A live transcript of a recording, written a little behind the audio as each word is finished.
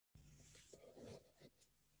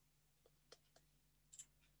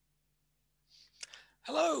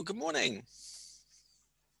Hello, good morning.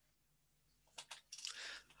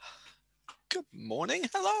 Good morning,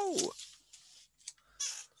 hello.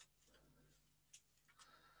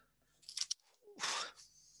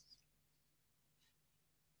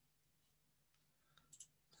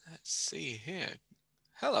 Let's see here.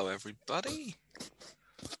 Hello, everybody.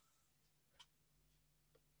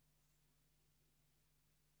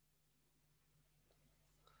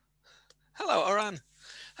 Hello, Aran.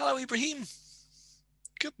 Hello, Ibrahim.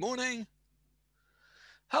 Good morning.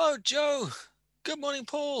 Hello, Joe. Good morning,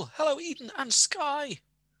 Paul. Hello, Eden and Sky.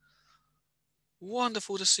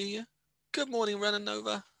 Wonderful to see you. Good morning, Ren and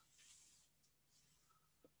Nova.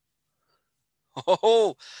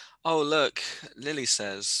 Oh, oh, look. Lily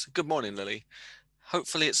says, good morning, Lily.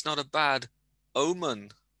 Hopefully it's not a bad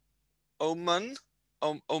omen. Omen?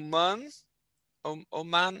 Oman?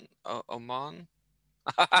 Oman? Oman?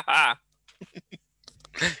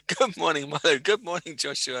 Good morning, Mother. Good morning,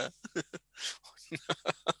 Joshua.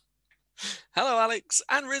 Hello, Alex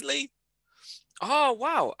and Ridley. Oh,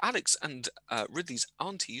 wow. Alex and Ridley's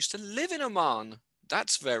auntie used to live in Oman.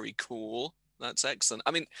 That's very cool. That's excellent.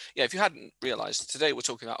 I mean, yeah, if you hadn't realized, today we're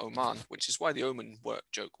talking about Oman, which is why the omen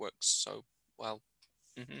joke works so well.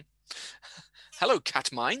 Mhm. Hello,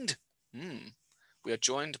 cat mind. We are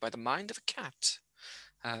joined by the mind of a cat.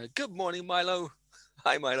 Good morning, Milo.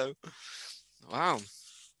 Hi, Milo. Wow.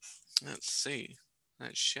 Let's see.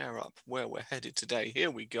 Let's share up where we're headed today. Here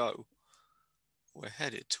we go. We're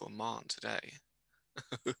headed to Oman today.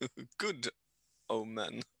 Good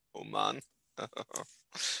omen, Oman.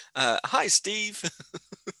 Hi, Steve.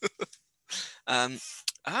 um,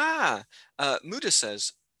 Muda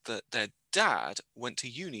says that their dad went to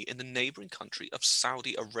uni in the neighboring country of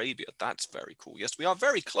Saudi Arabia. That's very cool. Yes, we are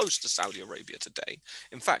very close to Saudi Arabia today.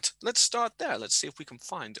 In fact, let's start there. Let's see if we can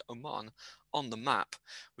find Oman on the map.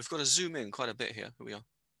 We've got to zoom in quite a bit here. Here we are.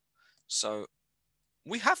 So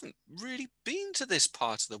we haven't really been to this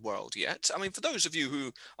part of the world yet. I mean, for those of you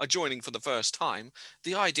who are joining for the first time,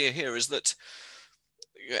 the idea here is that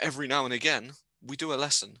every now and again we do a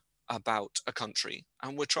lesson about a country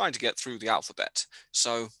and we're trying to get through the alphabet.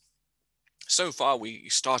 So far we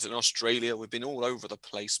started in Australia, we've been all over the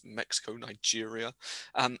place, Mexico, Nigeria.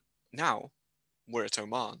 Now we're at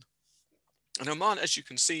Oman. And Oman, as you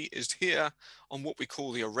can see, is here on what we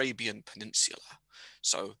call the Arabian Peninsula.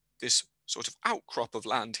 So this sort of outcrop of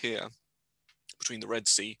land here between the Red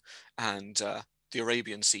Sea and the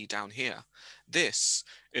Arabian Sea down here. This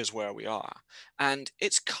is where we are. And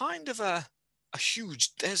it's kind of a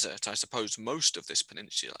huge desert, I suppose, most of this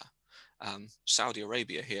peninsula. Saudi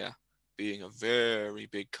Arabia here being a very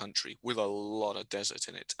big country with a lot of desert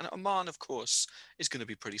in it. And Oman, of course, is going to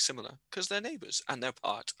be pretty similar because they're neighbors and they're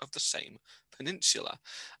part of the same peninsula.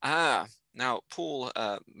 Now Paul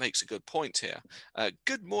makes a good point here.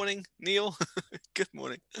 Good morning, Neil. Good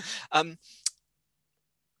morning. Um,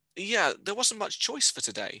 yeah, there wasn't much choice for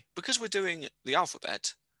today. Because we're doing the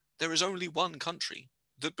alphabet, there is only one country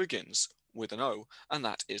that begins with an O, and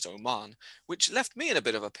that is Oman, which left me in a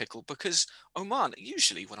bit of a pickle because Oman,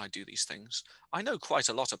 usually when I do these things, I know quite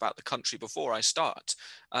a lot about the country before I start.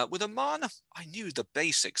 With Oman, I knew the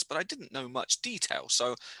basics, but I didn't know much detail,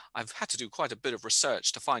 so I've had to do quite a bit of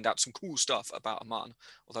research to find out some cool stuff about Oman,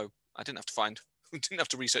 although I didn't have to find didn't have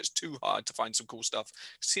to research too hard to find some cool stuff.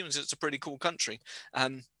 It seems it's a pretty cool country.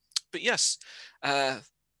 But yes, uh,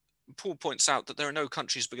 Paul points out that there are no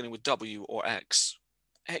countries beginning with W or X.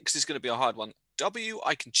 X is going to be a hard one. W,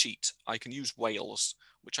 I can cheat. I can use Wales,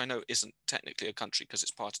 which I know isn't technically a country because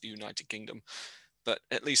it's part of the United Kingdom, but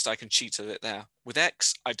at least I can cheat a bit there. With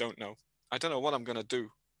X, I don't know. I don't know what I'm going to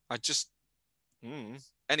do. I just,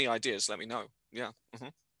 any ideas, let me know. Yeah.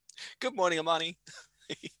 Good morning, Amani.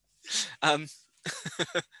 um,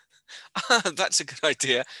 That's a good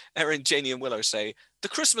idea. Erin, Janie, and Willow say the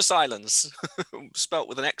Christmas Islands, spelt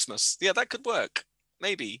with an Xmas. Yeah, that could work.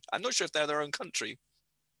 Maybe. I'm not sure if they're their own country.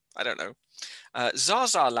 I don't know.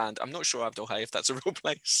 Zaza Land. I'm not sure, Abdul Hay, if that's a real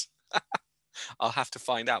place. I'll have to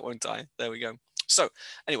find out, won't I? There we go. So,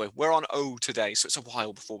 anyway, we're on O today, so it's a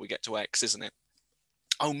while before we get to X, isn't it?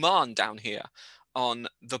 Oman down here on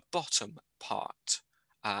the bottom part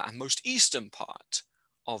and most eastern part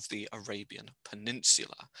of the Arabian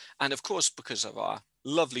Peninsula. And of course, because of our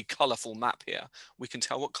lovely colourful map here, we can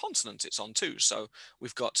tell what continent it's on too. So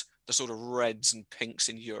we've got the sort of reds and pinks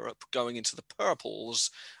in Europe going into the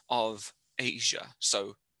purples of Asia.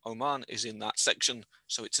 So Oman is in that section,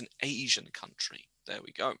 so it's an Asian country. There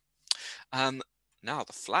we go. Now,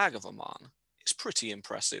 the flag of Oman is pretty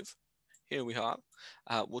impressive. Here we are.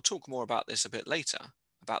 We'll talk more about this a bit later,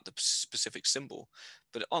 about the specific symbol.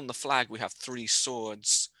 But on the flag, we have three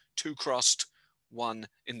swords, two crossed, one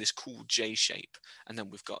in this cool J shape, and then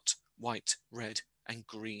we've got white, red, and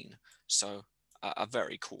green. So a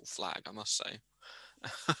very cool flag, I must say.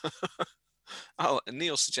 Oh, and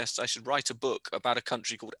Neil suggests I should write a book about a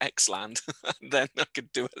country called Xland. Then I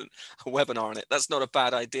could do a webinar on it. That's not a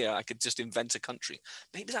bad idea. I could just invent a country.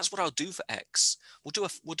 Maybe that's what I'll do for X.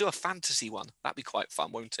 We'll do a fantasy one. That'd be quite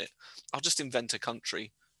fun, won't it? I'll just invent a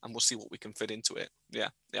country and we'll see what we can fit into it. Yeah,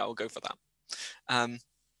 I'll go for that. Um,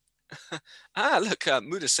 look,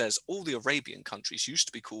 Muda says all the Arabian countries used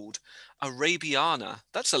to be called Arabiana.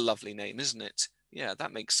 That's a lovely name, isn't it? Yeah,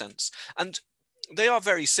 that makes sense. And they are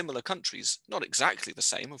very similar countries, not exactly the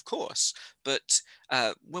same, of course, but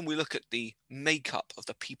when we look at the makeup of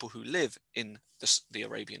the people who live in the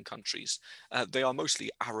Arabian countries, they are mostly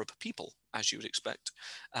Arab people, as you would expect.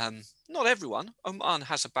 Not everyone. Oman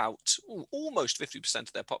has about almost 50%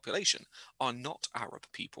 of their population are not Arab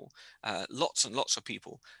people. Lots and lots of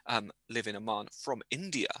people live in Oman from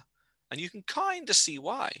India, and you can kind of see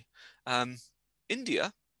why. Um,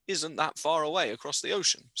 India isn't that far away across the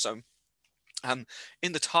ocean, so um,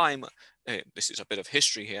 in the time, this is a bit of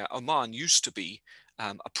history here, Oman used to be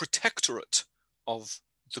a protectorate of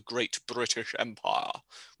the Great British Empire,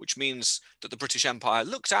 which means that the British Empire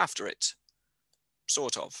looked after it,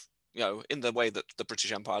 sort of, in the way that the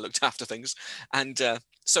British Empire looked after things. And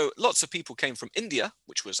so lots of people came from India,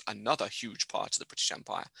 which was another huge part of the British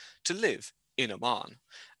Empire, to live in Oman.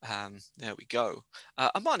 There we go.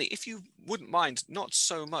 Amani, if you wouldn't mind, not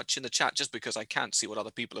so much in the chat, just because I can't see what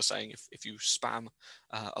other people are saying if you spam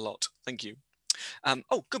a lot. Thank you.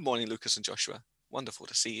 Oh, good morning, Lucas and Joshua. Wonderful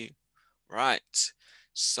to see you. Right.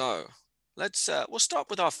 So we'll start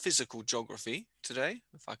with our physical geography today,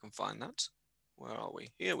 if I can find that. Where are we?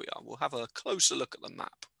 Here we are. We'll have a closer look at the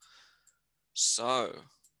map. So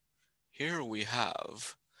here we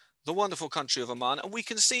have the wonderful country of Oman, and we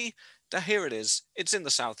can see that here it is. It's in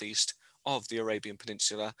the southeast of the Arabian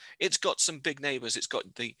Peninsula. It's got some big neighbors. It's got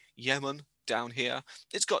the Yemen down here.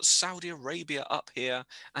 It's got Saudi Arabia up here,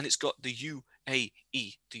 and it's got the UAE,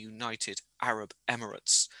 the United Arab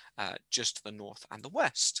Emirates, just to the north and the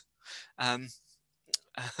west. Um,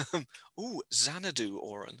 Xanadu,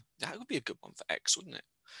 Oran. That would be a good one for X, wouldn't it?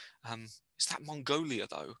 Is that Mongolia,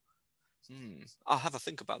 though? I'll have a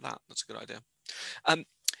think about that. That's a good idea. Um,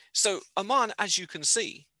 so Oman, as you can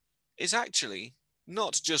see, is actually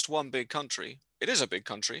not just one big country. It is a big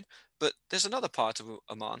country, but there's another part of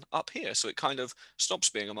Oman up here. So it kind of stops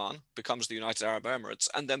being Oman, becomes the United Arab Emirates,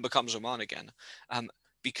 and then becomes Oman again.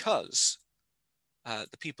 Because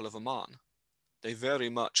the people of Oman, they very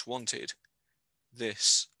much wanted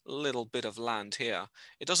this little bit of land here.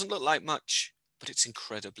 It doesn't look like much, but it's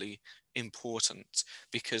incredibly important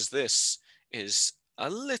because this is a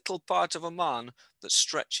little part of Oman that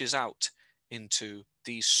stretches out into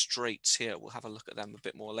these straits here. We'll have a look at them a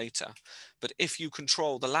bit more later. But if you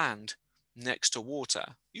control the land next to water,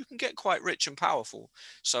 you can get quite rich and powerful.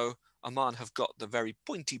 So Oman have got the very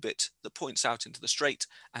pointy bit that points out into the strait,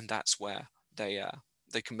 and that's where they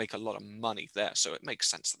can make a lot of money there. So it makes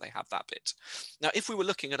sense that they have that bit. Now, if we were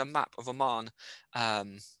looking at a map of Oman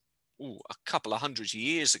a couple of hundred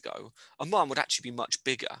years ago, Oman would actually be much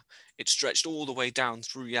bigger. It stretched all the way down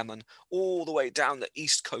through Yemen, all the way down the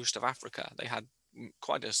east coast of Africa. They had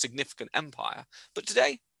quite a significant empire. But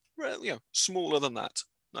today, smaller than that,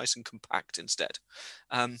 nice and compact instead.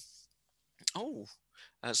 Um, oh,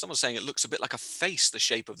 someone's saying it looks a bit like a face, the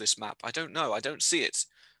shape of this map. I don't know. I don't see it.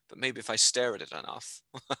 But maybe if I stare at it enough,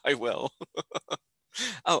 I will.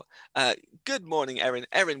 Oh, good morning, Erin.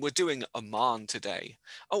 Erin, we're doing Oman today.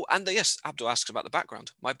 Oh, and yes, Abdul asks about the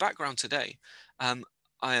background. My background today, I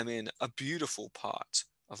am in a beautiful part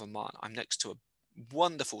of Oman. I'm next to a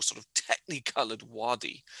wonderful sort of technicolored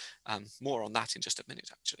wadi. More on that in just a minute,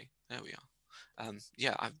 actually. There we are.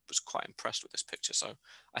 Yeah, I was quite impressed with this picture, so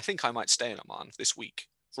I think I might stay in Oman this week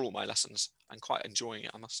for all my lessons. I'm quite enjoying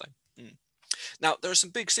it, I must say. Now, there are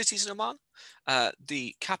some big cities in Oman.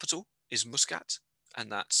 The capital is Muscat, and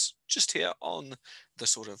that's just here on the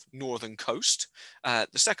sort of northern coast. The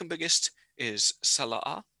second biggest is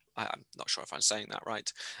Sala'a. I'm not sure if I'm saying that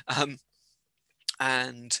right.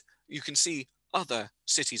 And you can see other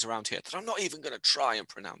cities around here that I'm not even going to try and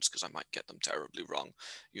pronounce because I might get them terribly wrong.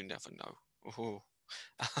 You never know. Oh.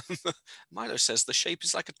 Milo says the shape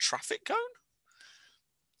is like a traffic cone.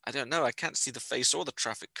 I don't know. I can't see the face or the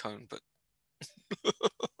traffic cone, but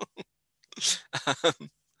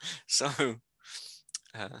so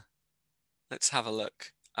let's have a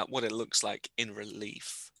look at what it looks like in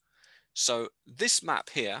relief. So this map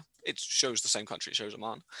here, it shows the same country, it shows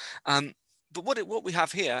Oman. But what we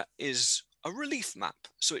have here is a relief map.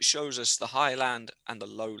 So it shows us the highland and the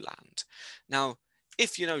lowland. Now,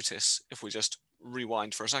 if you notice, if we just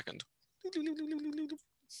rewind for a second.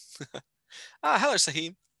 Hello,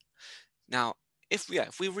 Sahim. Now,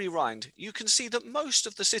 if we rewind, you can see that most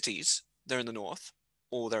of the cities, they're in the north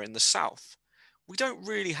or they're in the south. We don't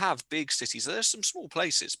really have big cities. There's some small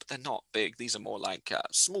places, but they're not big. These are more like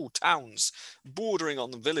small towns bordering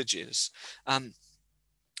on the villages. Um,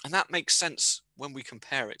 and that makes sense when we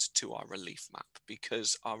compare it to our relief map,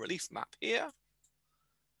 because our relief map here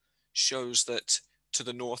shows that to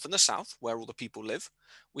the north and the south, where all the people live,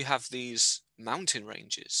 we have these mountain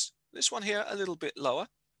ranges. This one here a little bit lower,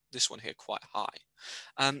 this one here quite high.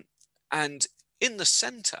 Um, and in the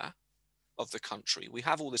center of the country, we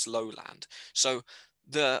have all this lowland. So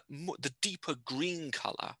the deeper green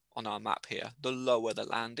color on our map here, the lower the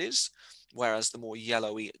land is, whereas the more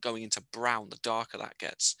yellowy going into brown, the darker that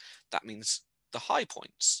gets. That means the high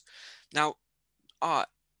points. Now, our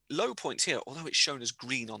low points here, although it's shown as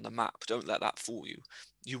green on the map, don't let that fool you.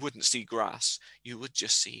 You wouldn't see grass. You would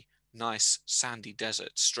just see nice sandy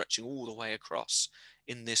desert stretching all the way across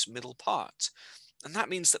in this middle part. And that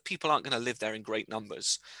means that people aren't going to live there in great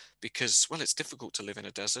numbers because, well, it's difficult to live in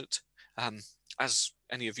a desert. Um, as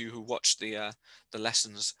any of you who watched the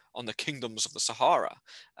lessons on the kingdoms of the Sahara,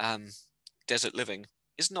 um, desert living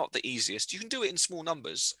is not the easiest. You can do it in small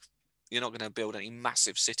numbers. You're not going to build any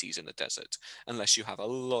massive cities in the desert unless you have a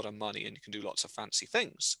lot of money and you can do lots of fancy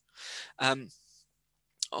things. Um,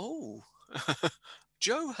 oh,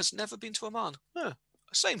 Joe has never been to Oman. Huh,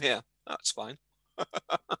 same here. That's fine.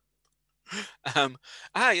 Um,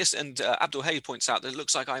 yes, and Abdul Hay points out that it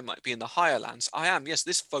looks like I might be in the higher lands. I am, yes,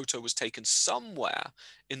 this photo was taken somewhere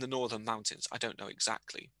in the northern mountains. I don't know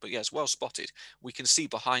exactly, but yes, well spotted. We can see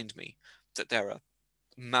behind me that there are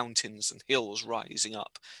mountains and hills rising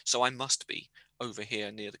up. So I must be over here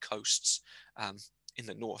near the coasts, in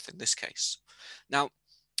the north in this case. Now,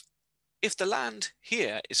 if the land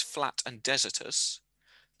here is flat and desertous,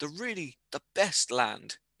 the best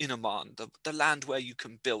land in Oman, the land where you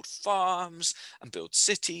can build farms and build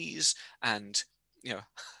cities and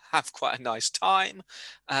have quite a nice time,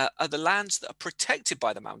 are the lands that are protected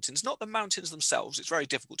by the mountains, not the mountains themselves. It's very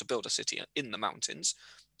difficult to build a city in the mountains.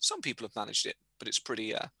 Some people have managed it, but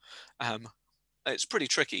um, it's pretty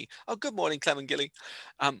tricky. Oh, good morning, Clement Gilly.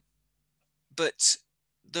 Um, but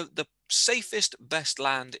the safest, best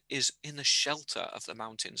land is in the shelter of the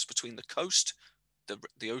mountains between the coast,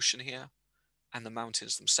 the ocean here, and the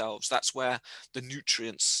mountains themselves. That's where the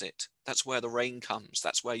nutrients sit. That's where the rain comes.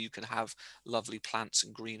 That's where you can have lovely plants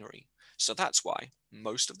and greenery. So that's why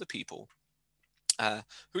most of the people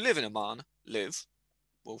who live in Oman live,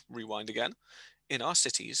 we'll rewind again, in our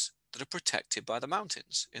cities that are protected by the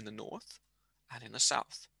mountains in the north and in the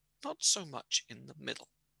south. Not so much in the middle.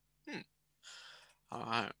 Hmm. All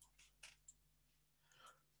right.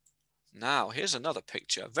 Now, here's another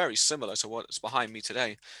picture, very similar to what's behind me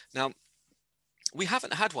today. Now, we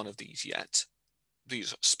haven't had one of these yet,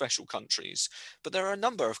 these special countries, but there are a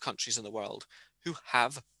number of countries in the world who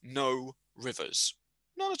have no rivers.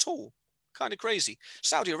 Not at all. Kind of crazy.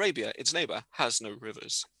 Saudi Arabia, its neighbor, has no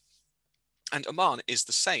rivers. And Oman is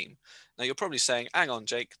the same. Now you're probably saying, hang on,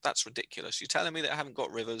 Jake, that's ridiculous. You're telling me that I haven't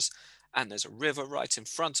got rivers, and there's a river right in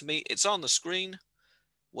front of me. It's on the screen.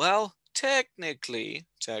 Well, technically,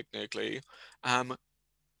 um,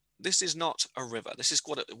 this is not a river. This is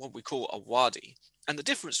what we call a wadi. And the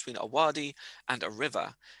difference between a wadi and a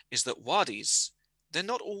river is that wadis, they're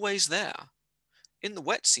not always there. In the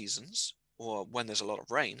wet seasons, or when there's a lot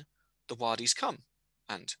of rain, the wadis come.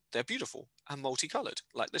 And they're beautiful and multicolored,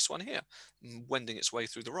 like this one here, wending its way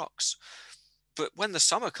through the rocks. But when the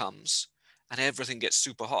summer comes and everything gets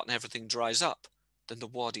super hot and everything dries up, then the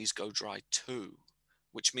wadis go dry too,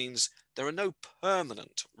 which means there are no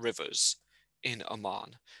permanent rivers in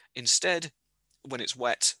Oman. Instead, when it's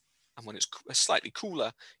wet and when it's slightly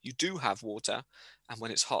cooler, you do have water, and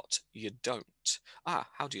when it's hot, you don't.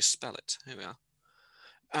 How do you spell it? Here we are.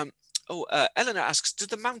 Um, Eleanor asks, did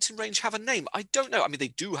the mountain range have a name? I don't know. I mean, they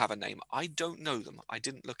do have a name. I don't know them. I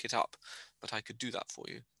didn't look it up, but I could do that for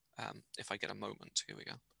you if I get a moment. Here we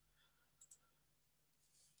go.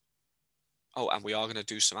 Oh, and we are going to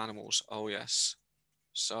do some animals. Oh, yes.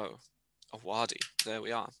 So, a wadi. There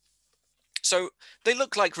we are. So, they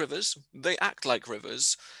look like rivers. They act like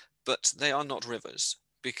rivers, but they are not rivers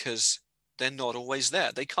because they're not always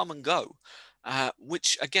there. They come and go,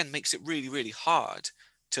 which again makes it really, really hard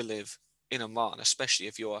to live in Oman, especially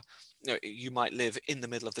if you might live in the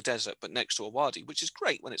middle of the desert but next to a wadi, which is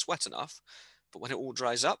great when it's wet enough, but when it all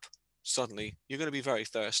dries up, suddenly you're going to be very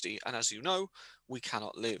thirsty, and as you know, we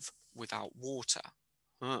cannot live without water.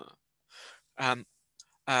 Huh. Um,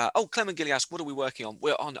 Oh, Clement Gilly asks, what are we working on?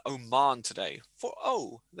 We're on Oman today.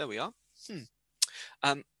 There we are. Hmm.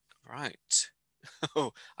 Um, right.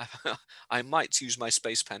 Oh, I might use my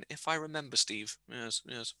space pen if I remember, Steve. Yes,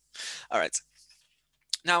 yes. All right.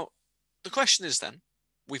 Now, the question is then,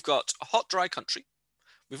 we've got a hot, dry country.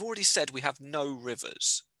 We've already said we have no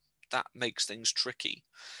rivers. That makes things tricky.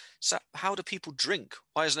 So, how do people drink?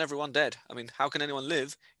 Why isn't everyone dead? I mean, how can anyone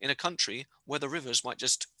live in a country where the rivers might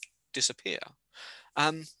just disappear?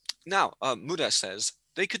 Um, Muda says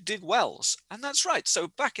they could dig wells, and that's right. So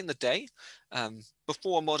back in the day,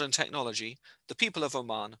 before modern technology, the people of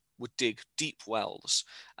Oman would dig deep wells.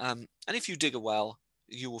 And if you dig a well,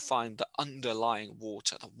 you will find the underlying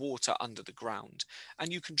water, the water under the ground,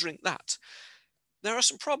 and you can drink that. There are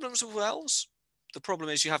some problems with wells. The problem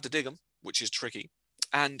is you have to dig them, which is tricky.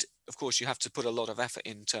 And of course, you have to put a lot of effort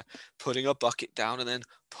into putting a bucket down and then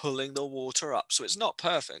pulling the water up. So it's not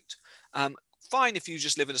perfect. Um, Fine if you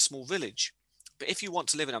just live in a small village. But if you want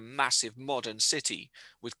to live in a massive modern city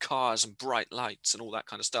with cars and bright lights and all that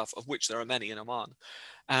kind of stuff, of which there are many in Oman,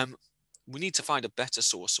 um, we need to find a better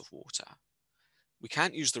source of water. We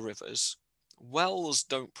can't use the rivers. Wells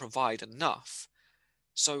don't provide enough.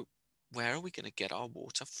 So where are we going to get our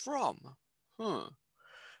water from? Huh.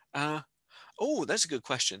 Uh, that's a good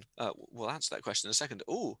question. We'll answer that question in a second.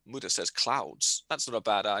 Oh, Muda says clouds. That's not a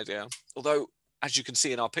bad idea. Although, as you can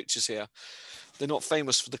see in our pictures here, they're not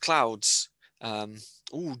famous for the clouds. Um,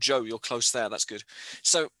 Joe, you're close there. That's good.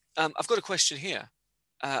 So, I've got a question here.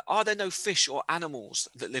 Are there no fish or animals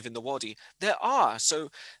that live in the wadi? There are. So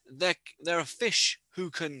there are fish who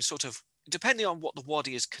can sort of, depending on what the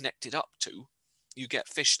wadi is connected up to, you get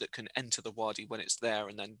fish that can enter the wadi when it's there,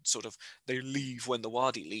 and then sort of they leave when the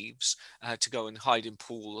wadi leaves to go and hide in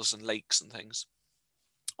pools and lakes and things.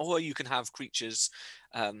 Or you can have creatures,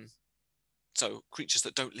 um, so creatures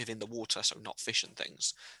that don't live in the water, so not fish and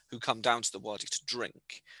things, who come down to the wadi to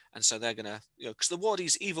drink, and so they're gonna, because the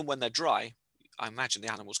wadis, even when they're dry, I imagine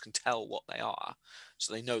the animals can tell what they are,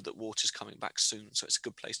 so they know that water's coming back soon. So it's a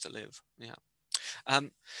good place to live. Yeah.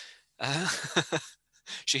 Um, uh,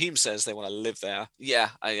 Shaheem says they want to live there. Yeah,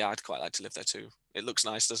 I'd quite like to live there too. It looks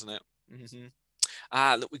nice, doesn't it?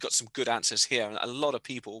 Look, we've got some good answers here, and a lot of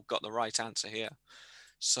people got the right answer here.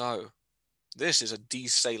 So this is a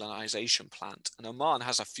desalinization plant, and Oman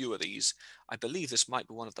has a few of these. I believe this might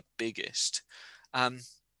be one of the biggest. Um,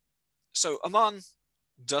 so Oman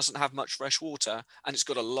doesn't have much fresh water, and it's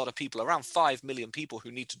got a lot of people, around 5 million people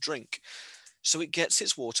who need to drink. So it gets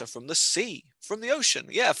its water from the sea, from the ocean.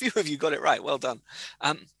 Yeah, a few of you got it right. Well done.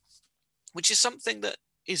 Um, which is something that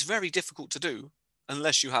is very difficult to do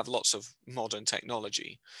unless you have lots of modern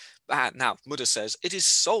technology. Now, Muda says it is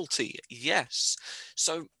salty. Yes.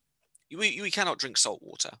 So we cannot drink salt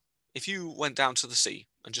water. If you went down to the sea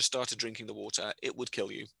and just started drinking the water, it would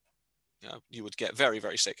kill you. You would get very,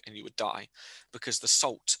 very sick and you would die because the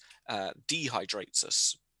salt dehydrates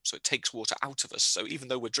us. So it takes water out of us. So even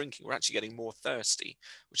though we're drinking, we're actually getting more thirsty,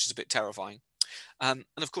 which is a bit terrifying. And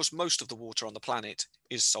of course, most of the water on the planet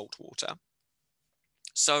is salt water.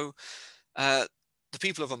 So uh, the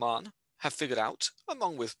people of Oman have figured out,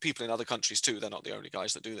 along with people in other countries too, they're not the only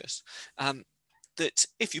guys that do this, that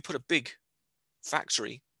if you put a big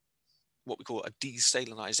factory, what we call a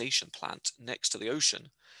desalinization plant, next to the ocean,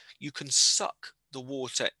 you can suck the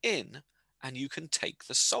water in and you can take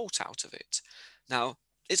the salt out of it. Now,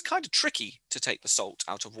 it's kind of tricky to take the salt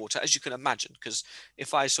out of water, as you can imagine, because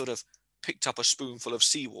if I sort of picked up a spoonful of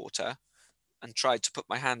seawater and tried to put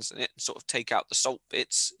my hands in it and sort of take out the salt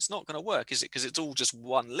bits, it's not going to work, is it? Because it's all just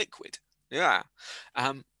one liquid. Yeah.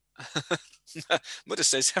 Um, Muda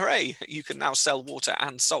says, hooray, you can now sell water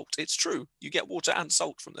and salt. It's true. You get water and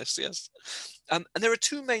salt from this, yes. And there are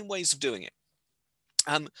two main ways of doing it.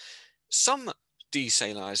 Um, some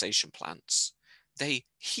desalinization plants, they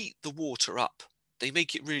heat the water up. They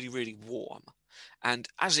make it really, really warm. And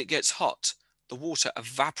as it gets hot, the water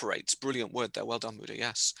evaporates. Brilliant word there. Well done, Muda.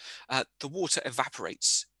 Yes. The water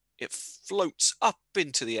evaporates. It floats up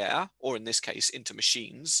into the air, or in this case, into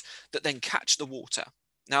machines that then catch the water.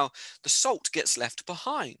 Now, the salt gets left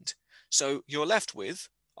behind. So you're left with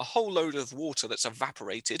a whole load of water that's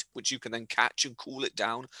evaporated, which you can then catch and cool it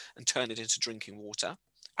down and turn it into drinking water.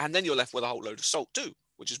 And then you're left with a whole load of salt too,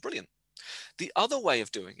 which is brilliant. The other way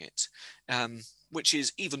of doing it, which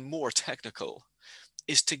is even more technical,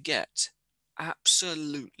 is to get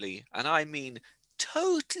absolutely, and I mean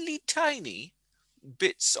totally tiny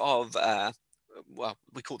bits of, well,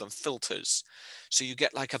 we call them filters. So you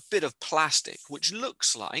get like a bit of plastic, which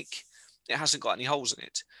looks like it hasn't got any holes in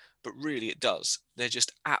it, but really it does. They're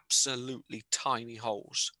just absolutely tiny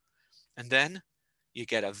holes. And then you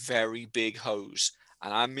get a very big hose,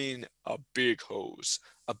 And I mean a big hose,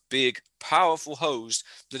 a big, powerful hose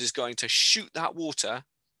that is going to shoot that water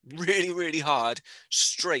really, really hard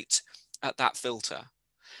straight at that filter.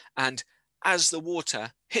 And as the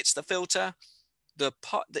water hits the filter, the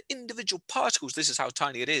individual particles, this is how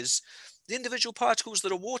tiny it is, the individual particles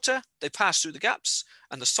that are water, they pass through the gaps,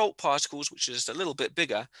 and the salt particles, which is just a little bit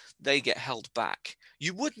bigger, they get held back.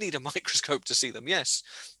 You would need a microscope to see them, yes.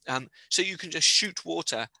 So you can just shoot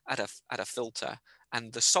water at a filter,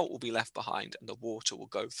 and the salt will be left behind and the water will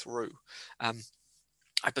go through. um,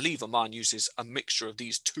 I believe Oman uses a mixture of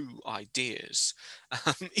these two ideas.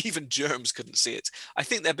 Even germs couldn't see it. I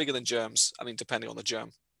think they're bigger than germs. I mean, depending on the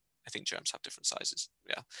germ. I think germs have different sizes.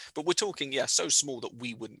 Yeah. But we're talking, yeah, so small that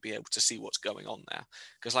we wouldn't be able to see what's going on there.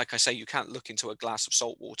 Because, like I say, you can't look into a glass of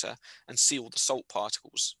salt water and see all the salt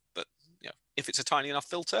particles. But, if it's a tiny enough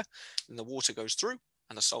filter, then the water goes through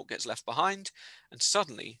and the salt gets left behind. And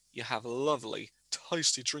suddenly you have lovely,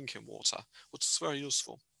 tasty drinking water, which is very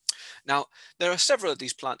useful. Now, there are several of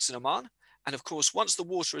these plants in Oman, and of course, once the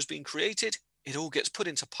water has been created, it all gets put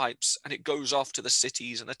into pipes and it goes off to the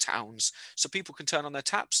cities and the towns so people can turn on their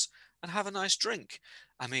taps and have a nice drink.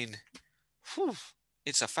 I mean, whew,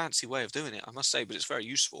 it's a fancy way of doing it, I must say, but it's very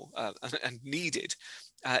useful and needed.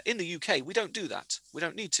 In the UK, we don't do that. We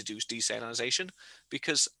don't need to do desalination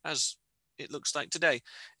because, as it looks like today,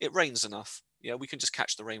 it rains enough. Yeah, we can just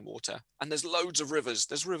catch the rainwater, and there's loads of rivers.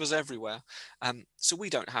 There's rivers everywhere, so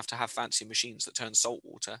we don't have to have fancy machines that turn salt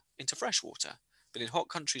water into fresh water. But in hot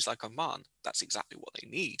countries like Oman, that's exactly what they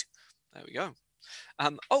need. There we go.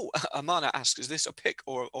 Amana asks, is this a pic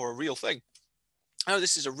or a real thing? Oh,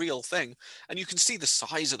 this is a real thing. And you can see the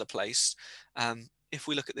size of the place. If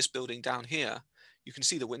we look at this building down here, you can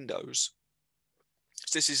see the windows.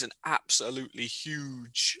 So this is an absolutely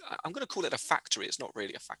huge, I'm going to call it a factory. It's not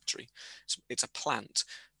really a factory, it's a plant,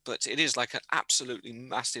 but it is like an absolutely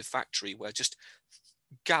massive factory where just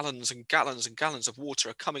gallons and gallons and gallons of water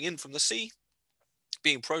are coming in from the sea,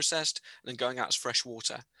 being processed and then going out as fresh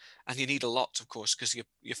water. And you need a lot, of course, because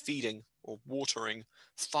you're feeding or watering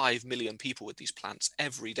 5 million people with these plants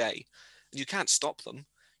every day. And you can't stop them.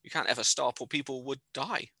 You can't ever stop or people would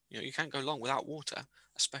die. You can't go long without water,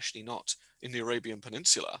 especially not in the Arabian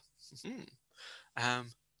Peninsula. Mhm.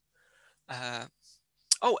 Um, uh,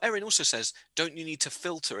 Erin also says, don't you need to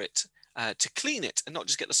filter it to clean it and not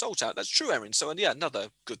just get the salt out? That's true, Erin. So, and yeah, another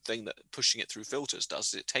good thing that pushing it through filters does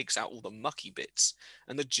is it takes out all the mucky bits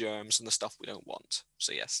and the germs and the stuff we don't want.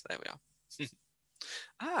 So, yes, there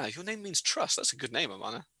we are. Your name means trust. That's a good name,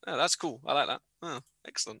 Amana. Oh, that's cool. I like that. Oh,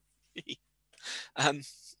 excellent. um,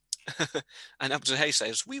 and Abdul Hay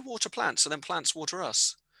says, we water plants and then plants water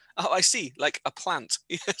us. Oh, I see. Like a plant.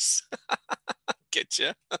 Yes. Get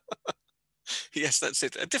you. Yes, that's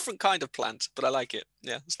it. A different kind of plant, but I like it.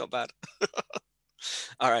 Yeah, it's not bad.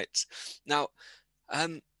 All right. Now,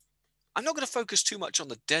 um, I'm not going to focus too much on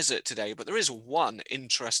the desert today, but there is one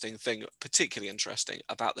interesting thing, particularly interesting,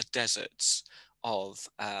 about the deserts of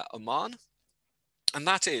Oman, and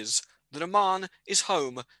that is that Oman is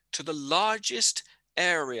home to the largest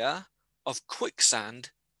area of quicksand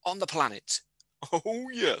on the planet. Oh,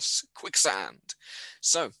 yes, quicksand.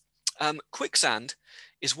 So, quicksand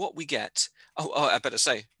is what we get. I better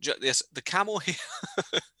say, yes, the camel here,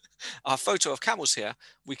 our photo of camels here,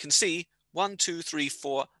 we can see one, two, three,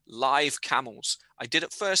 four live camels. I did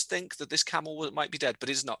at first think that this camel might be dead, but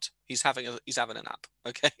he's not. He's having a nap.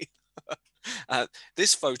 Okay.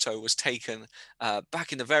 This photo was taken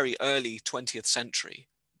back in the very early 20th century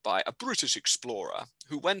by a British explorer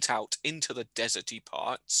who went out into the deserty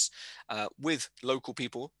parts with local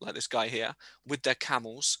people like this guy here with their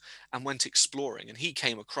camels and went exploring, and he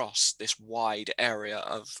came across this wide area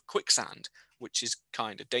of quicksand, which is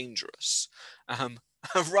kind of dangerous. um,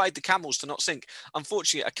 Ride the camels to not sink.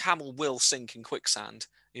 Unfortunately, a camel will sink in quicksand.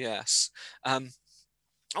 Yes.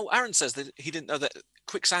 Aaron says that he didn't know that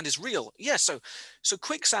quicksand is real. Yeah, so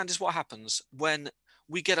quicksand is what happens when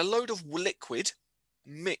we get a load of liquid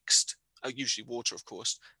mixed, usually water, of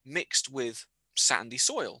course, mixed with sandy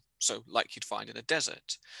soil. So, like you'd find in a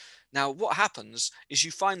desert. Now, what happens is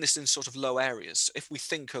you find this in sort of low areas. If we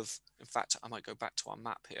think of, in fact, I might go back to our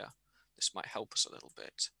map here. This might help us a little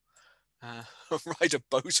bit. Uh, Ride a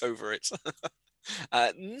boat over it.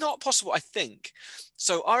 Not possible, I think.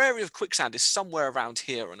 So our area of quicksand is somewhere around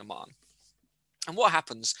here in Oman. And what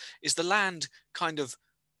happens is the land kind of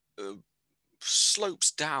uh,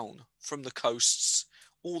 slopes down from the coasts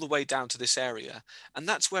all the way down to this area. And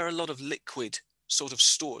that's where a lot of liquid sort of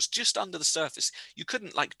stores just under the surface. You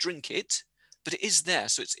couldn't like drink it, but it is there.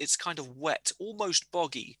 So it's kind of wet, almost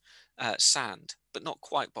boggy sand, but not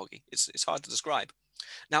quite boggy. It's hard to describe.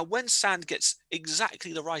 Now, when sand gets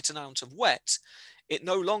exactly the right amount of wet, it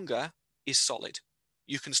no longer is solid.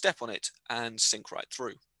 You can step on it and sink right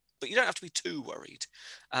through, but you don't have to be too worried.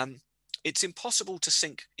 Um, it's impossible to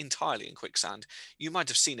sink entirely in quicksand. You might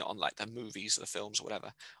have seen it on like the movies, the films, or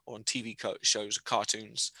whatever, or on TV shows,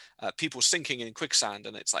 cartoons. People sinking in quicksand,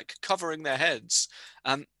 and it's like covering their heads.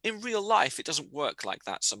 In real life, it doesn't work like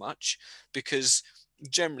that so much because,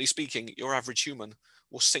 generally speaking, your average human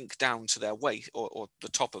will sink down to their waist or the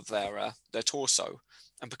top of their torso.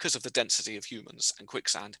 And because of the density of humans and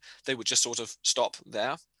quicksand, they would just sort of stop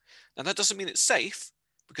there. And that doesn't mean it's safe,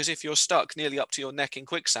 because if you're stuck nearly up to your neck in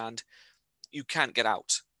quicksand, you can't get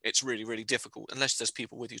out. It's really, really difficult unless there's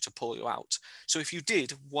people with you to pull you out. So if you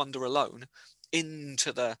did wander alone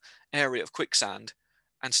into the area of quicksand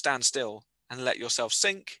and stand still and let yourself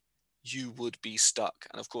sink, you would be stuck.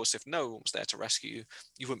 And of course, if no one was there to rescue you,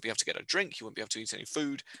 you wouldn't be able to get a drink, you wouldn't be able to eat any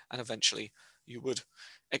food, and eventually you would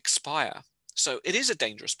expire. So it is a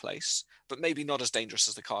dangerous place, but maybe not as dangerous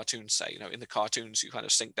as the cartoons say. In the cartoons, you kind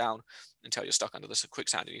of sink down until you're stuck under this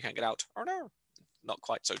quicksand and you can't get out. Oh no, not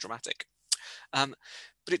quite so dramatic. Um,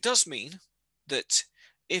 but it does mean that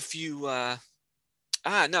if you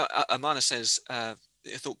no, Amana says, I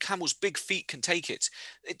thought camels' big feet can take it.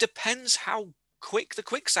 It depends how quick the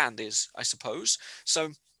quicksand is, I suppose. So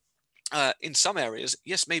in some areas,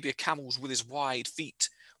 yes, maybe a camel's with his wide feet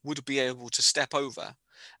would be able to step over.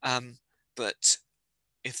 But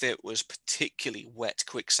if it was particularly wet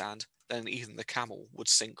quicksand, then even the camel would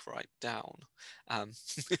sink right down. Um,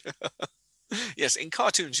 yes, in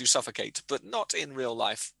cartoons you suffocate, but not in real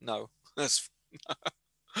life. No, that's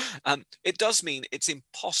it does mean it's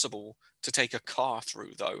impossible to take a car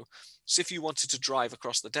through, though. So if you wanted to drive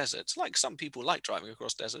across the desert, like some people like driving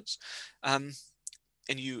across deserts, um,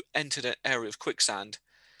 and you entered an area of quicksand,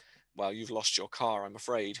 well, you've lost your car, I'm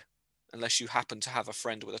afraid, unless you happen to have a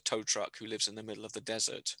friend with a tow truck who lives in the middle of the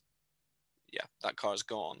desert. Yeah, that car's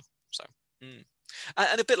gone. So. mm.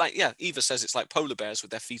 And a bit like, yeah, Eva says it's like polar bears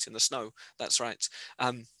with their feet in the snow. That's right.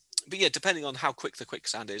 Um, but yeah, depending on how quick the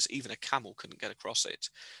quicksand is, even a camel couldn't get across it.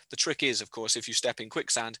 The trick is, of course, if you step in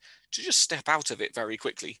quicksand, to just step out of it very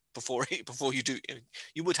quickly before you do.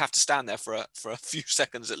 You would have to stand there for a few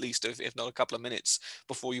seconds at least, if not a couple of minutes,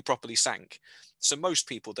 before you properly sank. So most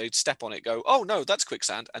people, they'd step on it, go, "Oh no, that's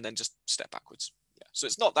quicksand," and then just step backwards. Yeah. So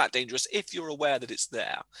it's not that dangerous if you're aware that it's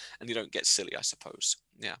there and you don't get silly, I suppose.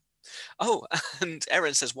 Yeah. Oh, and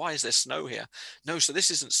Erin says, "Why is there snow here?" No, so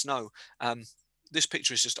this isn't snow. Um, this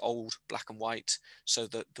picture is just old, black and white. So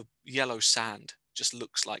the yellow sand just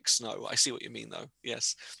looks like snow. I see what you mean, though.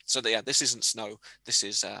 Yes. So yeah, this isn't snow. This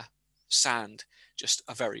is sand. Just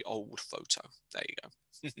a very old photo. There you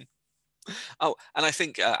go. Oh, and I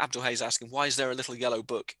think Abdul Hayes asking, why is there a little yellow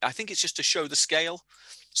book? I think it's just to show the scale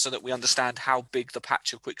so that we understand how big the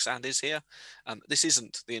patch of quicksand is here. This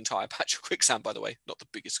isn't the entire patch of quicksand, by the way, not the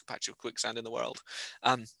biggest patch of quicksand in the world.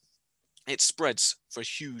 Um, it spreads for a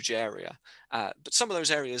huge area, but some of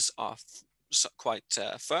those areas are quite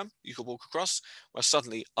firm. You could walk across, where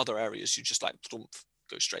suddenly other areas you just like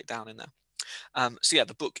go straight down in there. So yeah,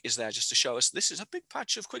 the book is there just to show us this is a big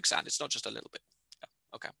patch of quicksand. It's not just a little bit.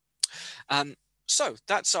 Yeah, okay. Um, so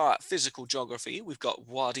that's our physical geography. We've got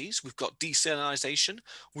wadis, we've got desalinization,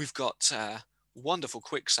 we've got wonderful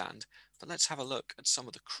quicksand. But let's have a look at some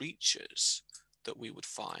of the creatures that we would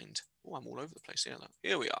find. Oh, I'm all over the place here. Look.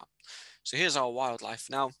 Here we are. So here's our wildlife.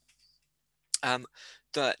 Now, um,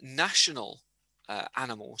 the national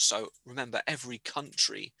animal. So remember, every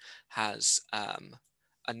country has a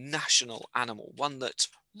national animal, one that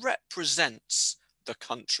represents the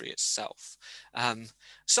country itself. Um,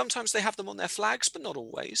 Sometimes they have them on their flags, but not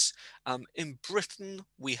always. In Britain,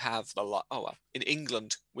 we have in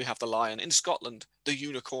England, we have the lion. In Scotland, the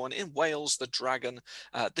unicorn. In Wales, the dragon.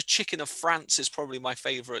 The chicken of France is probably my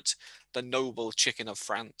favourite, the noble chicken of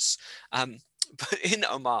France. But in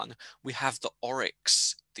Oman, we have the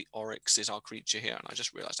oryx. The oryx is our creature here, and I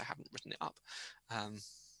just realized I haven't written it up. Um,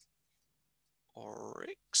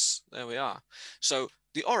 Oryx. There we are. So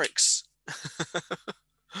the oryx,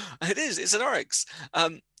 it's an oryx.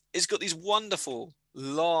 It's got these wonderful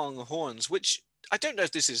long horns, which I don't know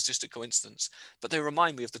if this is just a coincidence, but they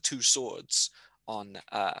remind me of the two swords on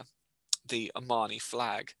the Omani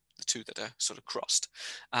flag, the two that are sort of crossed.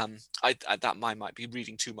 That might be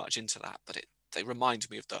reading too much into that, but they remind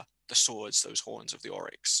me of the swords, those horns of the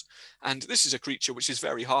oryx. And this is a creature which is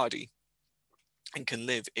very hardy and can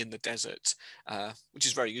live in the desert, which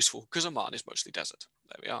is very useful because Oman is mostly desert.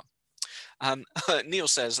 There we are. Neil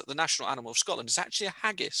says that the national animal of Scotland is actually a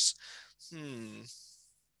haggis.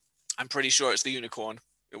 I'm pretty sure it's the unicorn.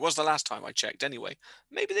 It was the last time I checked anyway.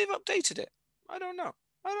 Maybe they've updated it. I don't know.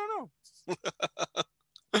 I don't know.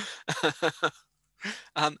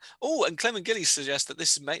 Oh, and Clement Gillies suggests that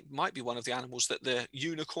this might be one of the animals that the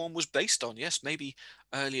unicorn was based on. Yes, maybe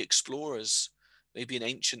early explorers, maybe in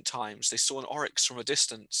ancient times, they saw an oryx from a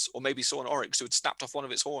distance, or maybe saw an oryx who had snapped off one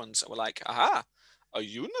of its horns and were like, aha, a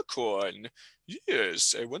unicorn.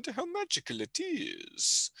 Yes, I wonder how magical it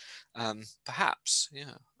is. Perhaps,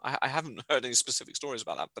 yeah. I haven't heard any specific stories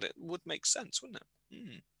about that, but it would make sense, wouldn't it?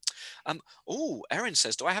 Hmm. Oh, Erin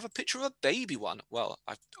says, do I have a picture of a baby one? Well,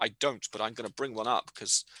 I don't, but I'm going to bring one up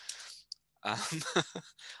because um,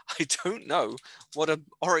 I don't know what a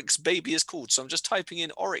oryx baby is called. So I'm just typing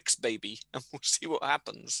in oryx baby and we'll see what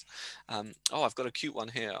happens. Oh, I've got a cute one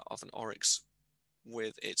here of an oryx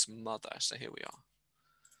with its mother. So here we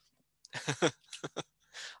are.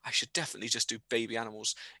 I should definitely just do baby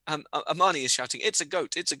animals. Amani is shouting, it's a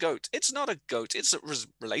goat, it's a goat. It's not a goat. It's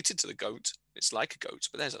related to the goat. It's like a goat,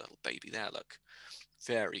 but there's a little baby there, look.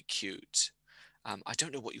 Very cute. I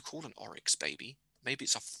don't know what you call an oryx baby. Maybe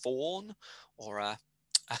it's a fawn or a.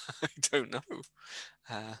 I don't know.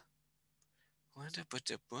 Uh,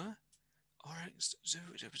 oryx.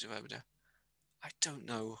 I don't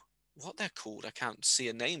know what they're called. I can't see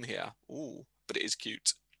a name here. Ooh, but it is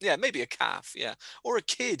cute. Yeah, maybe a calf. Yeah, or a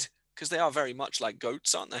kid because they are very much like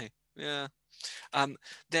goats, aren't they? Yeah. Um,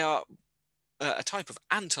 they are a type of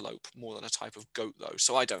antelope more than a type of goat, though.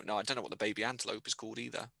 So I don't know. I don't know what the baby antelope is called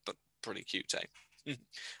either, but pretty cute, eh?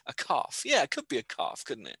 A calf. Yeah, it could be a calf,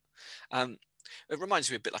 couldn't it? Um, it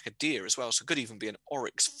reminds me a bit like a deer as well. So it could even be an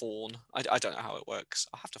oryx fawn. I don't know how it works.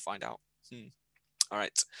 I'll have to find out. All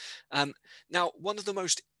right. Um, now, one of the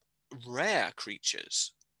most rare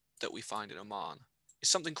creatures that we find in Oman is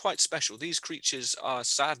something quite special. These creatures are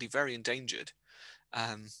sadly very endangered.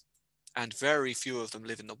 Um, and very few of them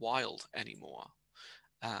live in the wild anymore.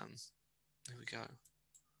 Um, there we go.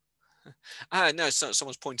 No, so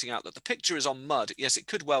someone's pointing out that the picture is on mud. Yes, it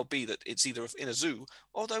could well be that it's either in a zoo,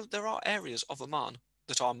 although there are areas of Oman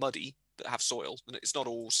that are muddy, that have soil, and it's not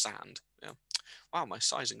all sand. Yeah. Wow, my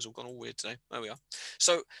sizing's all gone all weird today. There we are.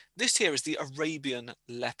 So this here is the Arabian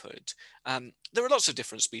leopard. There are lots of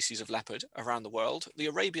different species of leopard around the world. The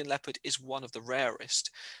Arabian leopard is one of the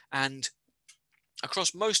rarest, and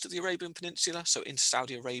across most of the Arabian Peninsula, so into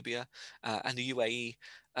Saudi Arabia and the UAE,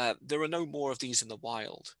 there are no more of these in the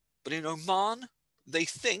wild. But in Oman, they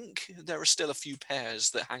think there are still a few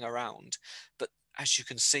pairs that hang around. But as you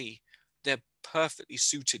can see, they're perfectly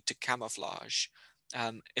suited to camouflage.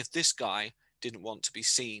 If this guy didn't want to be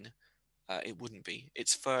seen, it wouldn't be.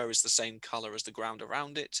 Its fur is the same color as the ground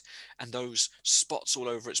around it, and those spots all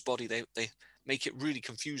over its body, they make it really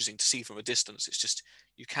confusing to see from a distance. It's just,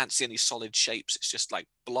 you can't see any solid shapes. It's just like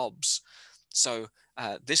blobs. So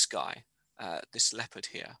this guy, this leopard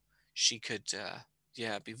here, she could,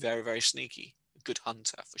 yeah, be very, very sneaky. A good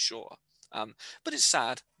hunter for sure. But it's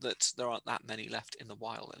sad that there aren't that many left in the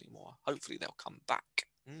wild anymore. Hopefully they'll come back.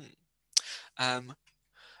 Um,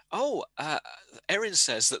 Oh, Erin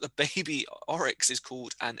says that the baby oryx is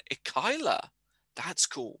called an Echila. That's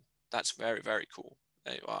cool. That's very, very cool.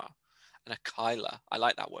 There you are. An Echila. I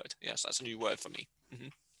like that word. Yes, that's a new word for me.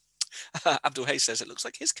 Abdul Hay says it looks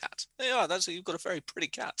like his cat. There you are. You've got a very pretty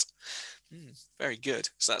cat. Very good.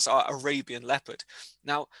 So that's our Arabian leopard.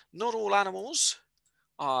 Now, not all animals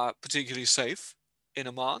are particularly safe in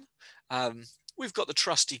Oman. Um, we've got the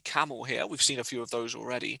trusty camel here. We've seen a few of those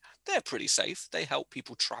already. They're pretty safe. They help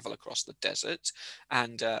people travel across the desert.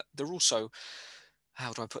 And they're also,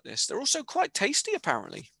 how do I put this? They're also quite tasty,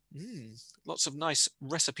 apparently. Lots of nice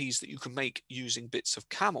recipes that you can make using bits of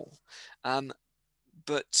camel. Um,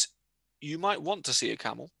 but you might want to see a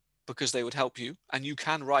camel because they would help you, and you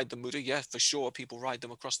can ride them, Muda. Yeah, for sure, people ride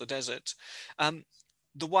them across the desert. Um,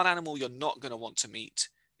 the one animal you're not going to want to meet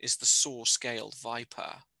is the saw-scaled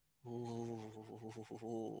viper.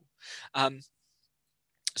 Ooh. Um,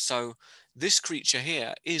 so this creature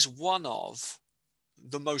here is one of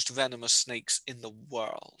the most venomous snakes in the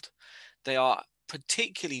world. They are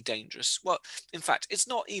particularly dangerous. Well, in fact, it's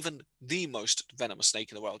not even the most venomous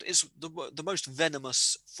snake in the world. It's the most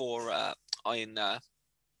venomous for in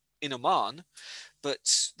Oman,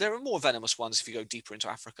 but there are more venomous ones if you go deeper into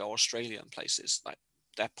Africa or Australia and places. Like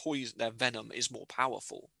their poison, their venom is more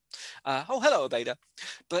powerful. Oh, hello, Abeda.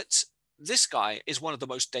 But this guy is one of the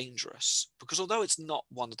most dangerous because although it's not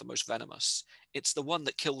one of the most venomous, it's the one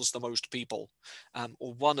that kills the most people,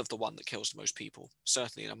 or one of the one that kills the most people,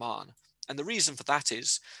 certainly in Oman. And the reason for that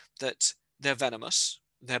is that they're venomous,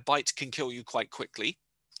 their bite can kill you quite quickly,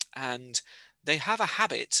 and they have a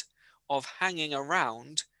habit of hanging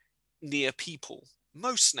around near people.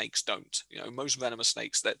 Most snakes don't. Most venomous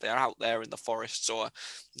snakes, that they're out there in the forests or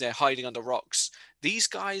they're hiding under rocks. These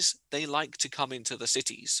guys, they like to come into the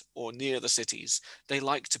cities or near the cities. They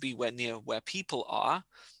like to be near where people are,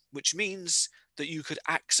 which means that you could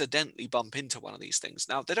accidentally bump into one of these things.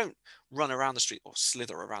 Now, they don't run around the street or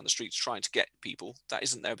slither around the streets trying to get people. That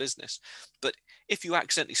isn't their business. But if you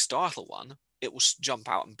accidentally startle one, it will jump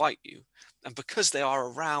out and bite you. And because they are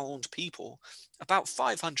around people, about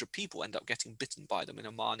 500 people end up getting bitten by them in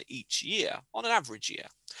Oman each year, on an average year.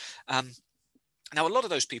 Um, Now, a lot of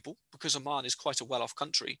those people, because Oman is quite a well off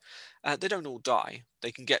country, they don't all die.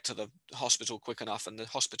 They can get to the hospital quick enough, and the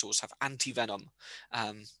hospitals have anti venom.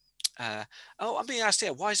 Um, oh, I'm being asked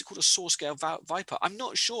here, why is it called a saw scale viper? I'm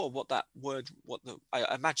not sure what that word,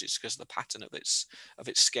 I imagine it's because of the pattern of its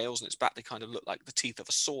scales and its back. They kind of look like the teeth of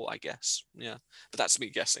a saw, I guess. Yeah, but that's me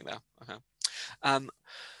guessing there. Okay. Um,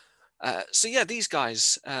 so yeah, these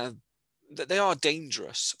guys, they are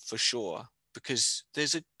dangerous for sure, because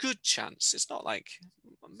there's a good chance. It's not like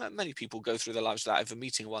many people go through their lives without ever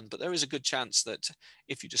meeting one, but there is a good chance that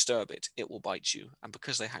if you disturb it, it will bite you. And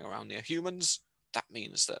because they hang around near humans, that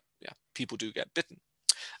means that, yeah, people do get bitten.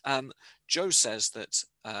 Um, Joe says that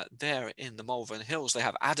there in the Malvern Hills they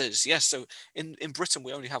have adders. Yes, so in Britain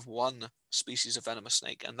we only have one species of venomous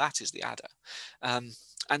snake, and that is the adder. Um,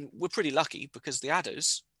 and we're pretty lucky, because the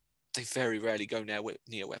adders, they very rarely go near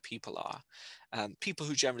where people are. People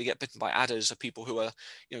who generally get bitten by adders are people who are,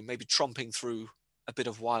 maybe tromping through a bit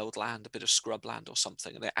of wild land, a bit of scrub land or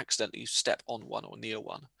something, and they accidentally step on one or near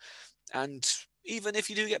one. And even if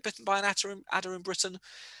you do get bitten by an adder in Britain,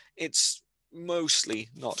 it's mostly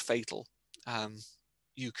not fatal. Um,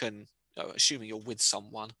 you can, assuming you're with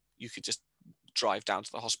someone, you could just drive down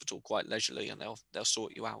to the hospital quite leisurely, and they'll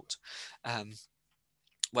sort you out. Um,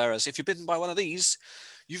 Whereas if you're bitten by one of these,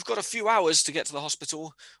 you've got a few hours to get to the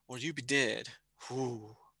hospital, or you be dead.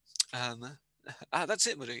 Whew. Um, that's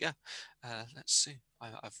it, Muddy. Yeah. Let's see.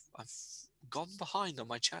 I've gone behind on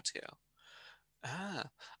my chat here.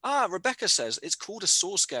 Rebecca says it's called a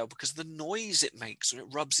saw scale because of the noise it makes when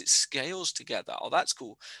it rubs its scales together. Oh, that's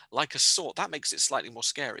cool. Like a saw. That makes it slightly more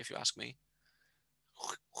scary, if you ask me.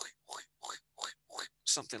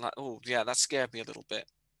 Something like, oh, yeah, that scared me a little bit.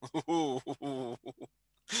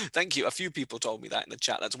 Thank you. A few people told me that in the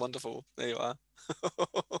chat. That's wonderful. There you are.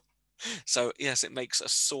 So yes, it makes a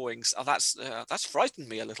sawing. Oh, that's frightened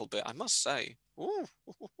me a little bit, I must say. Ooh.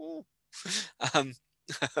 um,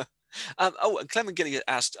 oh, and Clement Gilliard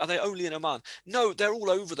asked, "Are they only in Oman?" No, they're all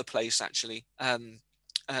over the place actually.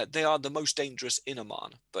 They are the most dangerous in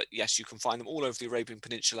Oman, but yes, you can find them all over the Arabian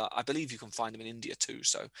Peninsula. I believe you can find them in India too.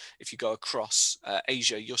 So if you go across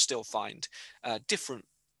Asia, you'll still find different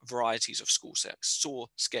varieties of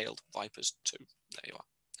saw-scaled vipers too. There you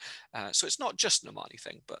are. So it's not just an Omani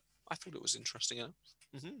thing, but I thought it was interesting.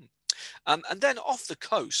 Mm-hmm. And then off the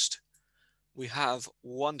coast, we have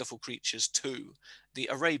wonderful creatures too. The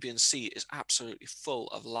Arabian Sea is absolutely full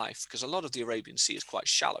of life, because a lot of the Arabian Sea is quite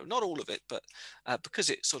shallow. Not all of it, but because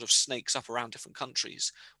it sort of snakes up around different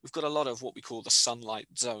countries, we've got a lot of what we call the sunlight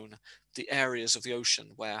zone, the areas of the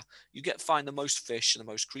ocean where you find the most fish and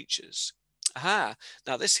the most creatures. Aha!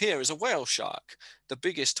 Now this here is a whale shark, the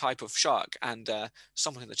biggest type of shark, and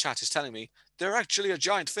someone in the chat is telling me they're actually a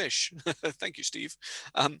giant fish. Thank you, Steve.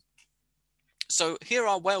 Um, so here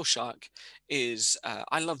our whale shark is,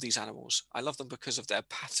 I love these animals. I love them because of their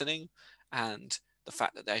patterning and the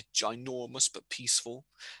fact that they're ginormous but peaceful.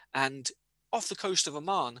 And off the coast of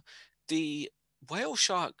Oman, the whale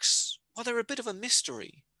sharks, well, they're a bit of a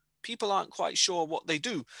mystery. People aren't quite sure what they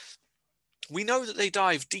do. We know that they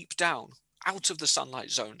dive deep down, out of the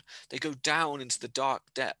sunlight zone. They go down into the dark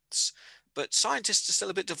depths. But scientists are still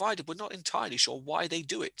a bit divided. We're not entirely sure why they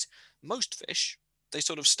do it. Most fish, they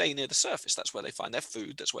sort of stay near the surface. That's where they find their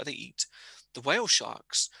food. That's where they eat. The whale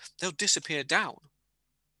sharks, they'll disappear down,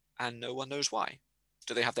 and no one knows why.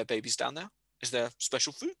 Do they have their babies down there? Is there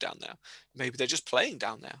special food down there? Maybe they're just playing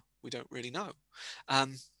down there. We don't really know.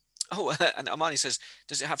 Um, oh, and Amani says,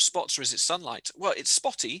 does it have spots or is it sunlight? Well, it's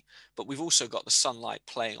spotty, but we've also got the sunlight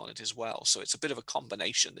playing on it as well. So it's a bit of a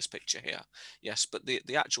combination, this picture here. Yes, but the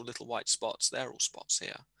actual little white spots, they're all spots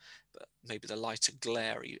here. But maybe the lighter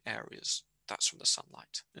glary areas, that's from the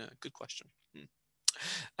sunlight. Yeah, good question.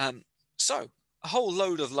 Um, so a whole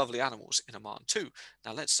load of lovely animals in Oman too.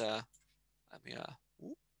 Now let me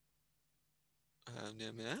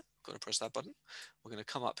got to press that button. We're going to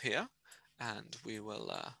come up here and we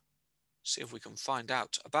will see if we can find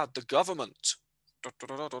out about the government. Da,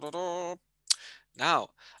 da, da, da, da, da. Now,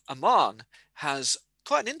 Oman has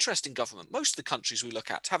quite an interesting government. Most of the countries we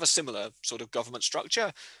look at have a similar sort of government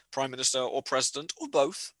structure, prime minister or president or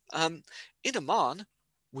both. In Oman,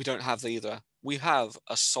 we don't have either. We have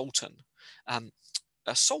a sultan. Um,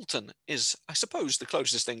 a sultan is, I suppose, the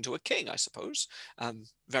closest thing to a king, I suppose.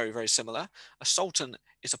 Very, very similar. A sultan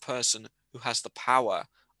is a person who has the power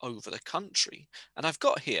over the country. And I've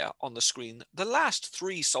got here on the screen the last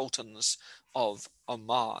three sultans of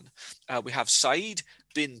Oman. We have Said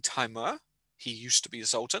bin Taimur. He used to be the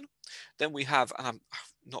sultan. Then we have, and I'm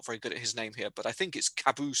not very good at his name here, but I think it's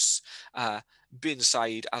Qaboos bin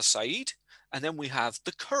Said al Said. And then we have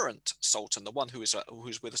the current sultan, the one who's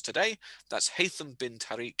with us today. That's Haytham bin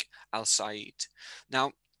Tariq al Said.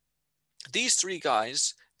 Now, these three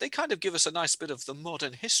guys, they kind of give us a nice bit of the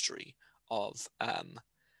modern history of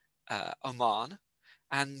Oman.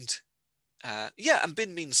 And yeah, and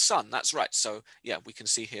bin means son. That's right. So yeah, we can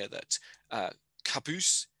see here that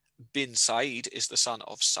Qaboos bin Said is the son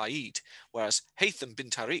of Said, whereas Haytham bin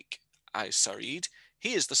Tariq al Said,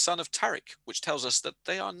 he is the son of Tariq, which tells us that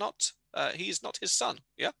they are not. He is not his son.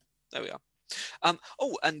 Yeah, there we are.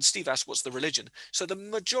 Oh, and Steve asked, what's the religion? So the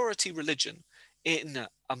majority religion in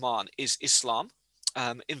Oman is Islam.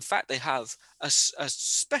 In fact, they have a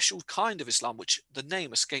special kind of Islam, which the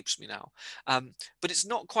name escapes me now. But it's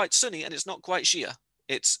not quite Sunni and it's not quite Shia.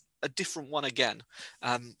 It's a different one again.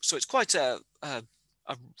 So it's quite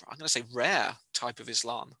I'm going to say rare type of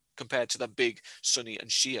Islam compared to the big Sunni and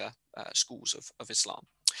Shia schools of Islam.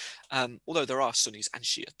 Although there are Sunnis and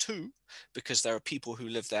Shia too, because there are people who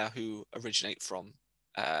live there who originate from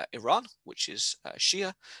Iran, which is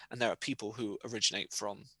Shia, and there are people who originate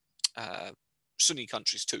from Sunni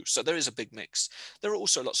countries too. So there is a big mix. There are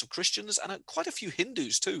also lots of Christians and quite a few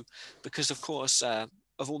Hindus too, because of course,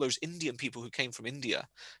 of all those Indian people who came from India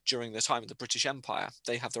during the time of the British Empire,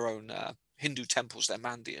 they have their own Hindu temples, their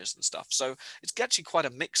mandirs and stuff. So it's actually quite a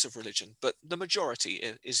mix of religion, but the majority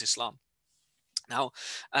is Islam. Now,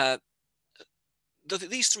 uh,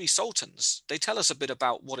 these three sultans, they tell us a bit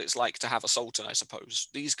about what it's like to have a sultan, I suppose.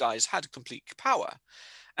 These guys had complete power.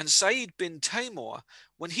 And Said bin Taimur,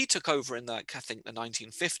 when he took over in I think the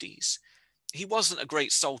 1950s, he wasn't a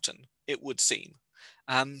great sultan, it would seem.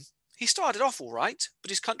 He started off all right, but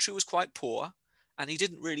his country was quite poor, and he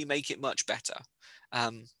didn't really make it much better.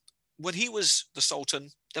 Um, when he was the sultan,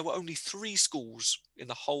 there were only three schools in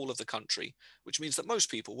the whole of the country, which means that most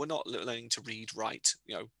people were not learning to read, write,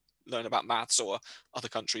 learn about maths or other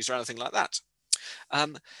countries or anything like that.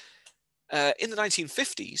 Um, in the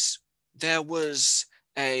 1950s, there was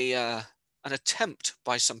an attempt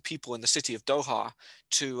by some people in the city of Doha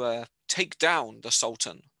to take down the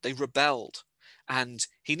Sultan. They rebelled, and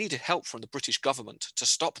he needed help from the British government to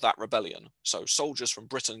stop that rebellion. So soldiers from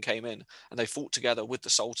Britain came in and they fought together with the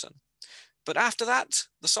Sultan. But after that,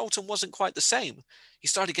 the Sultan wasn't quite the same. He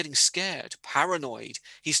started getting scared, paranoid.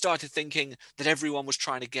 He started thinking that everyone was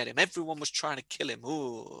trying to get him, everyone was trying to kill him.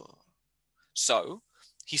 Ooh. So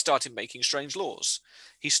he started making strange laws.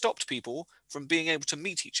 He stopped people from being able to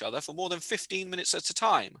meet each other for more than 15 minutes at a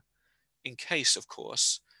time, in case, of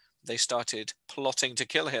course, they started plotting to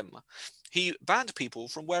kill him. He banned people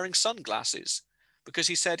from wearing sunglasses because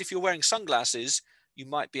he said if you're wearing sunglasses, you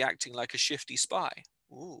might be acting like a shifty spy.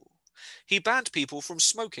 Ooh. He banned people from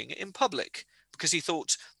smoking in public because he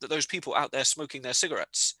thought that those people out there smoking their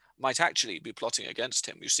cigarettes might actually be plotting against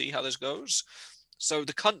him. You see how this goes? So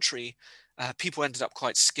the country, people ended up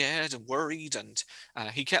quite scared and worried, and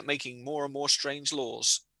he kept making more and more strange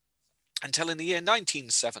laws until in the year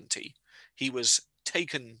 1970, he was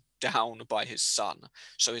taken down by his son.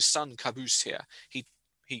 So his son Qaboos here,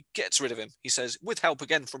 he gets rid of him. He says, with help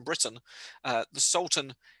again from Britain, the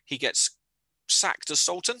Sultan, he gets sacked as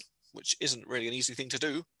Sultan, which isn't really an easy thing to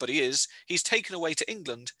do, but he is. He's taken away to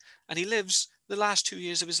England, and he lives the last 2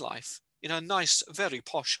 years of his life in a nice, very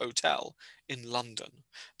posh hotel in London,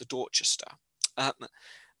 the Dorchester. Um,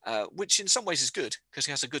 which in some ways is good because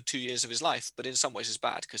he has a good 2 years of his life, but in some ways is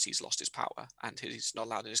bad because he's lost his power and he's not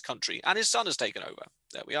allowed in his country, and his son has taken over.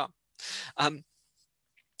 There we are. Um,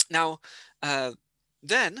 now,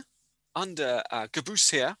 then under Qaboos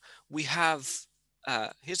here, we have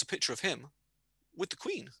here's a picture of him with the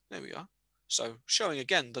Queen. There we are. So showing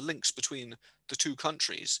again the links between the two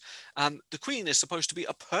countries. The Queen is supposed to be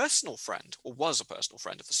a personal friend, or was a personal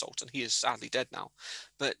friend of the Sultan. He is sadly dead now,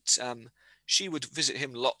 but she would visit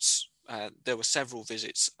him lots. There were several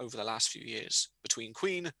visits over the last few years between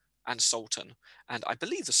Queen and Sultan, and I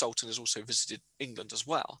believe the Sultan has also visited England as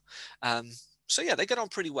well. So yeah, they get on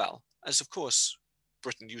pretty well, as of course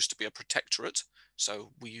Britain used to be a protectorate,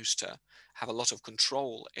 so we used to have a lot of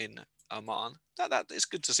control in Oman. That is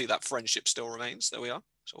good to see that friendship still remains. There we are.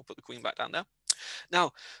 So we'll put the Queen back down there.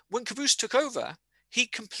 Now, when Caboose took over, he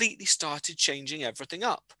completely started changing everything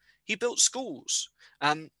up. He built schools.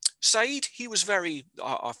 Um, Said, he was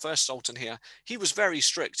our first sultan here, he was very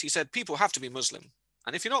strict. He said, people have to be Muslim.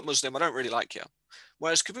 And if you're not Muslim, I don't really like you.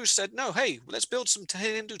 Whereas Caboose said, no, hey, let's build some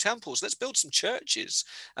Hindu temples. Let's build some churches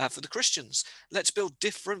for the Christians. Let's build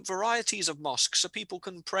different varieties of mosques so people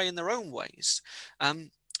can pray in their own ways.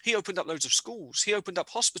 Um, he opened up loads of schools. He opened up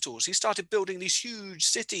hospitals. He started building these huge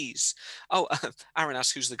cities. Oh, Aaron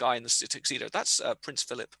asks who's the guy in the tuxedo. That's Prince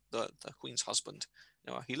Philip, the Queen's husband.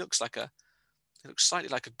 You know, he looks slightly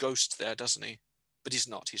like a ghost there, doesn't he? But he's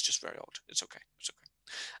not. He's just very old. It's okay. It's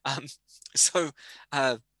okay. So,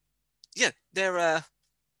 uh, yeah, they're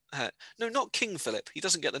no, not King Philip. He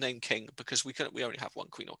doesn't get the name King because we only have one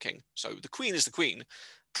Queen or King. So the Queen is the Queen.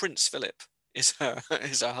 Prince Philip is her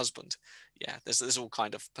is her husband. Yeah, there's all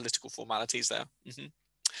kind of political formalities there.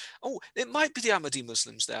 Oh, it might be the Ahmadi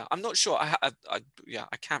Muslims there. I'm not sure. Yeah,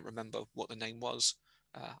 I can't remember what the name was.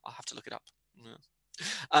 I'll have to look it up. Yeah.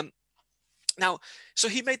 Um, Now, so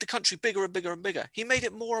he made the country bigger and bigger and bigger. He made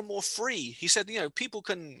it more and more free. He said, people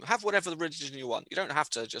can have whatever the religion you want. You don't have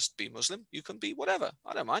to just be Muslim. You can be whatever.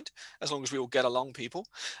 I don't mind, as long as we all get along, people.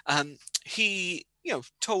 He,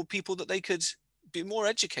 told people that they could be more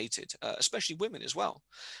educated, especially women as well.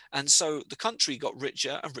 And so the country got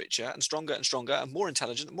richer and richer and stronger and more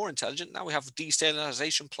intelligent and more intelligent. Now we have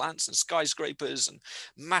desalinization plants and skyscrapers and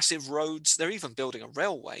massive roads. They're even building a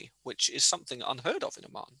railway, which is something unheard of in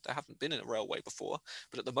Oman. There haven't been in a railway before,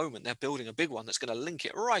 but at the moment they're building a big one that's going to link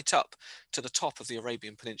it right up to the top of the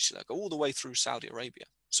Arabian Peninsula, go all the way through Saudi Arabia.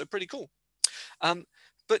 So pretty cool.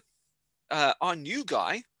 But our new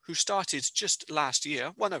guy who started just last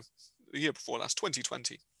year, well, no, the year before last,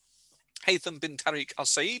 2020, Haytham bin Tariq Al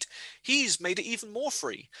Said, he's made it even more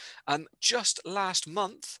free. Just last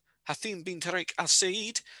month, Hathim bin Tariq Al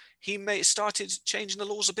Said, started changing the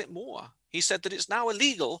laws a bit more. He said that it's now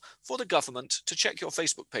illegal for the government to check your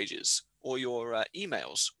Facebook pages or your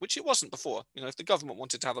emails, which it wasn't before. If the government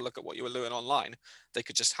wanted to have a look at what you were doing online, they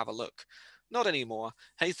could just have a look. Not anymore.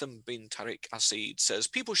 Haytham bin Tariq Al Said says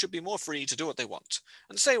people should be more free to do what they want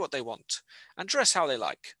and say what they want and dress how they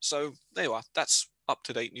like. So there you are. That's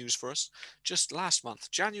up-to-date news for us. Just last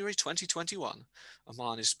month, January 2021,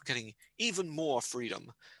 Oman is getting even more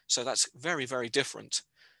freedom. So that's very, very different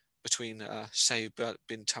between, say,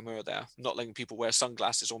 bin Tamur there, not letting people wear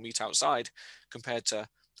sunglasses or meet outside, compared to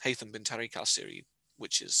Haytham bin Tariq Al Siri,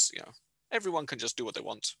 which is, everyone can just do what they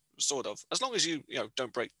want, sort of, as long as you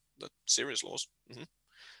don't break the serious laws.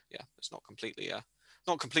 Yeah, it's not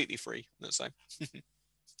completely free, let's say.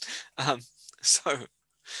 um, so,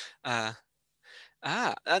 uh,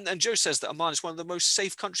 and Joe says that Oman is one of the most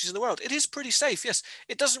safe countries in the world. It is pretty safe, yes.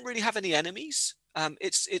 It doesn't really have any enemies.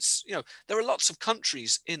 It's there are lots of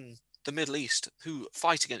countries in the Middle East who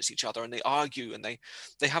fight against each other and they argue and they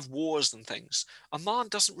have wars and things. Oman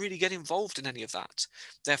doesn't really get involved in any of that.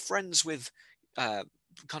 They're friends with uh,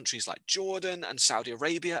 countries like Jordan and Saudi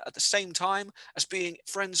Arabia at the same time as being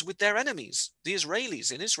friends with their enemies, the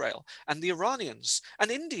Israelis in Israel and the Iranians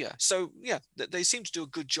and India. So yeah, they seem to do a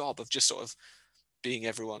good job of just sort of being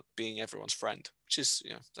everyone's friend, which is,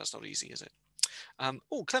 that's not easy, is it?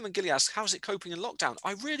 Clement Gilly asks, how's it coping in lockdown?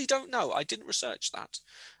 I really don't know. I didn't research that.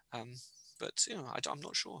 Um, but, I'm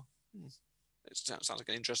not sure. It sounds like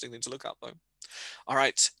an interesting thing to look up, though. All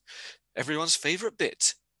right. Everyone's favorite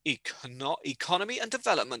bit, economy and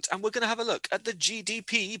development. And we're going to have a look at the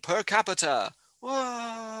GDP per capita.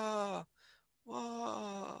 Whoa.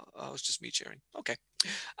 Whoa. Oh, it's just me cheering. Okay.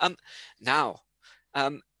 Now,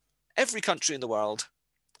 every country in the world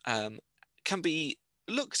can be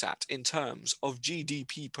looked at in terms of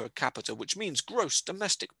GDP per capita, which means gross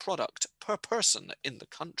domestic product per person in the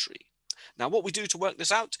country. Now, what we do to work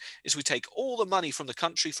this out is we take all the money from the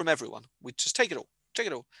country, from everyone. We just take it all,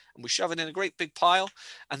 and we shove it in a great big pile,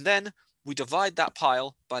 and then we divide that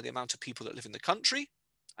pile by the amount of people that live in the country,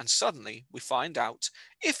 and suddenly we find out,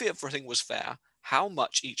 if everything was fair, how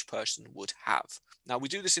much each person would have. Now, we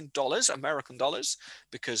do this in dollars, American dollars,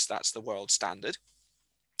 because that's the world standard.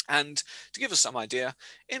 And to give us some idea,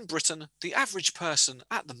 in Britain, the average person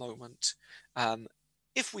at the moment,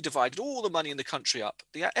 if we divided all the money in the country up,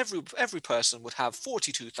 every person would have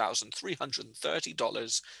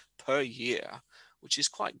 $42,330 per year, which is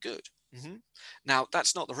quite good. Now,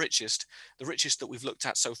 that's not the richest. The richest that we've looked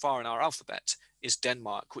at so far in our alphabet is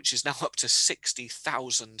Denmark, which is now up to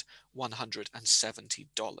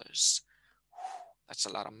 $60,170. That's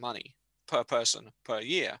a lot of money per person per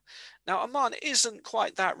year. Now, Oman isn't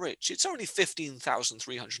quite that rich. It's only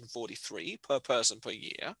 15,343 per person per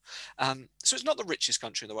year. So it's not the richest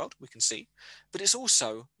country in the world, we can see, but it's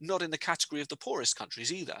also not in the category of the poorest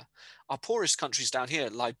countries either. Our poorest countries down here,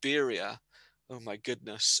 Liberia, oh my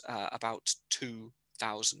goodness, about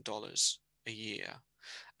 $2,000 a year.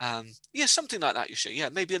 Yeah, something like that, you see. Yeah,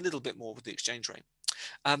 maybe a little bit more with the exchange rate.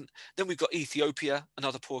 Then we've got Ethiopia,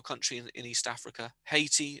 another poor country in East Africa.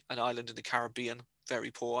 Haiti, an island in the Caribbean, very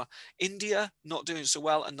poor. India, not doing so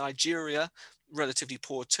well. And Nigeria, relatively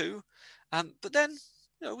poor too. But then,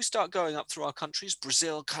 we start going up through our countries: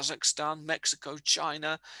 Brazil, Kazakhstan, Mexico,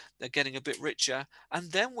 China. They're getting a bit richer.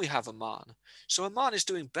 And then we have Oman. So Oman is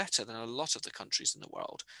doing better than a lot of the countries in the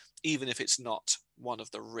world, even if it's not one of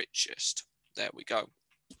the richest. There we go.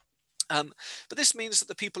 But this means that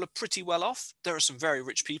the people are pretty well off. There are some very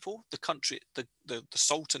rich people. The country, the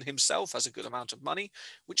Sultan himself has a good amount of money,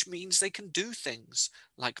 which means they can do things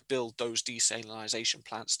like build those desalination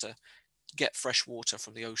plants to get fresh water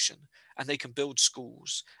from the ocean, and they can build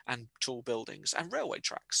schools and tall buildings and railway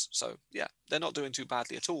tracks. So yeah, they're not doing too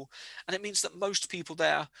badly at all. And it means that most people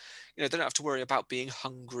there, they don't have to worry about being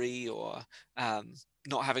hungry or um,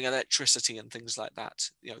 not having electricity and things like that.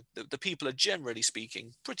 The people are, generally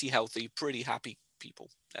speaking, pretty healthy, pretty happy people.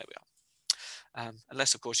 There we are.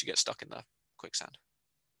 Unless of course you get stuck in the quicksand,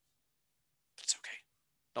 but it's okay.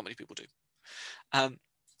 Not many people do. Um,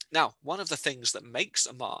 Now, one of the things that makes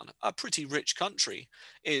Oman a pretty rich country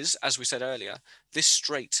is, as we said earlier, this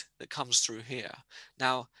strait that comes through here.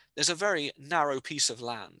 Now, there's a very narrow piece of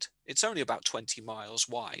land. It's only about 20 miles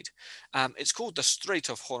wide. It's called the Strait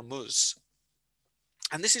of Hormuz.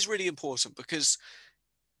 And this is really important because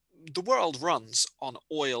the world runs on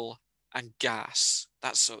oil and gas.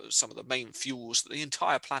 That's some of the main fuels that the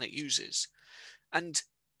entire planet uses. And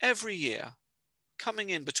every year, coming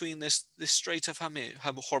in between this Strait of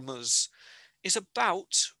Hormuz is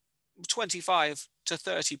about 25 to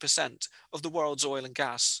 30% of the world's oil and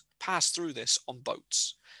gas pass through this on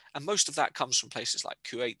boats. And most of that comes from places like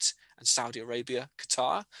Kuwait and Saudi Arabia,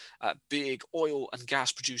 Qatar, big oil and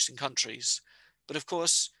gas producing countries. But of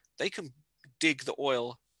course, they can dig the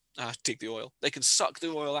oil. They can suck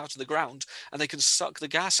the oil out of the ground and they can suck the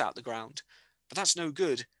gas out the ground. But that's no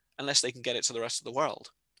good unless they can get it to the rest of the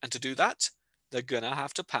world. And to do that, they're going to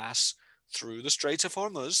have to pass through the Strait of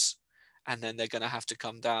Hormuz, and then they're going to have to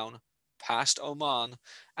come down past Oman.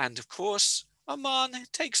 And of course, Oman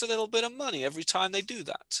takes a little bit of money every time they do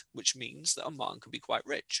that, which means that Oman can be quite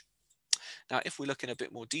rich. Now, if we look in a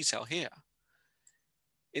bit more detail here,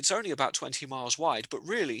 it's only about 20 miles wide, but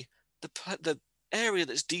really, the area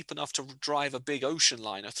that's deep enough to drive a big ocean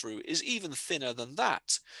liner through is even thinner than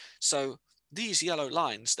that. So these yellow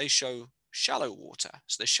lines, they show shallow water.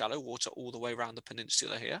 So there's shallow water all the way around the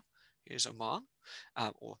peninsula here. Here's Oman,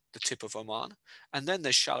 or the tip of Oman. And then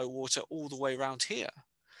there's shallow water all the way around here.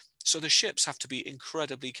 So the ships have to be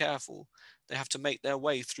incredibly careful. They have to make their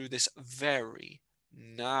way through this very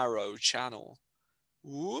narrow channel.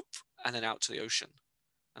 Whoop, and then out to the ocean.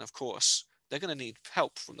 And of course, they're going to need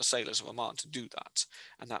help from the sailors of Oman to do that.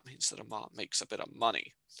 And that means that Oman makes a bit of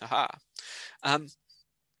money. Haha.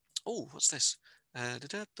 Oh, what's this?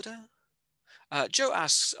 Joe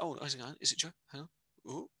asks, oh, is it Joe? Hang on.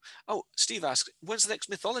 Ooh. Oh, Steve asks, when's the next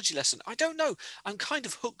mythology lesson? I don't know. I'm kind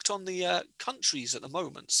of hooked on the countries at the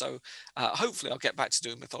moment. So hopefully I'll get back to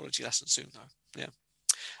doing mythology lessons soon, though. Yeah.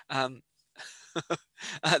 Um,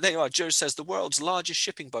 there you are. Joe says the world's largest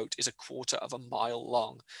shipping boat is 1/4 of a mile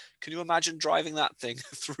long. Can you imagine driving that thing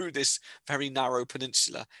through this very narrow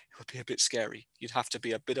peninsula? It would be a bit scary. You'd have to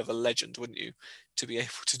be a bit of a legend, wouldn't you, to be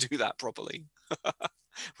able to do that properly?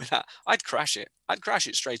 With that, I'd crash it. I'd crash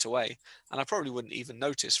it straight away, and I probably wouldn't even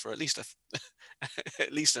notice for at least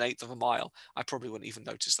at least 1/8 of a mile. I probably wouldn't even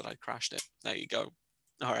notice that I'd crashed it. There you go.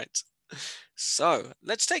 All right. So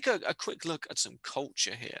let's take a quick look at some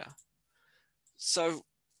culture here. So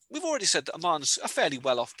we've already said that Oman's a fairly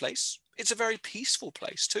well-off place. It's a very peaceful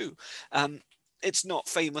place too. Um, it's not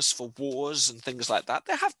famous for wars and things like that.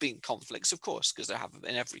 There have been conflicts, of course, because there have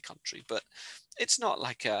in every country, but it's not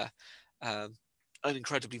like um an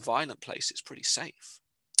incredibly violent place. It's pretty safe.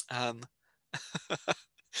 Um,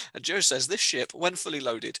 and Joe says this ship, when fully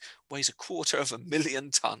loaded, weighs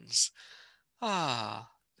 250,000 tons.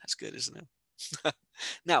 Ah, that's good, isn't it?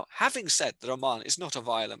 Now, having said that Oman is not a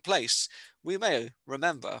violent place, we may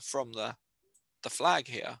remember from the flag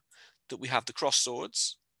here that we have the cross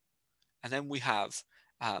swords, and then we have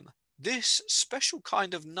um, this special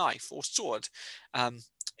kind of knife or sword.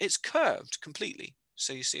 It's curved completely,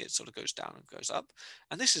 So you see it sort of goes down and goes up.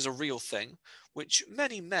 And this is a real thing which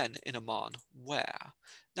many men in Oman wear.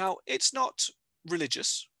 Now, it's not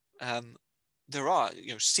religious. Um, there are,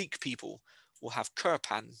 Sikh people will have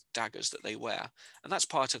kirpan daggers that they wear, and that's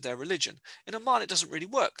part of their religion. In Oman, it doesn't really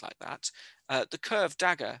work like that. The curved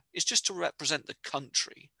dagger is just to represent the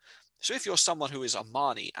country. So if you're someone who is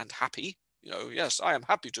Omani and happy, yes, I am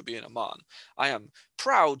happy to be in Oman. I am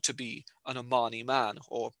proud to be an Omani man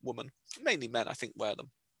or woman. Mainly men, I think, wear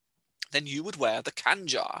them. Then you would wear the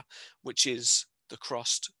kanjar, which is the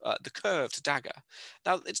curved dagger.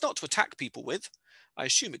 Now, it's not to attack people with. I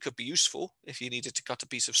assume it could be useful if you needed to cut a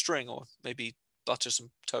piece of string or maybe butter some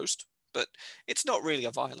toast, but it's not really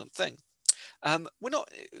a violent thing. We're not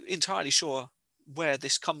entirely sure where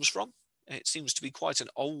this comes from. It seems to be quite an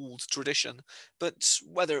old tradition, but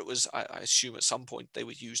whether it was, I assume at some point they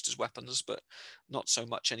were used as weapons, but not so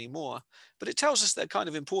much anymore. But it tells us they're kind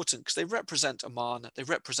of important because they represent Oman, they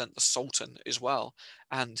represent the Sultan as well,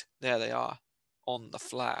 and there they are on the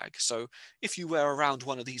flag. So if you wear around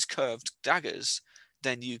one of these curved daggers,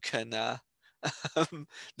 then you can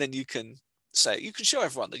then you can show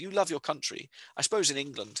everyone that you love your country. I suppose in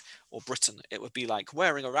England or Britain, it would be like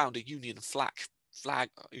wearing around a a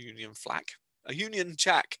Union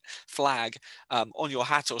Jack flag on your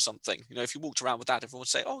hat or something. If you walked around with that, everyone would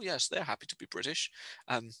say, "Oh yes, they're happy to be British."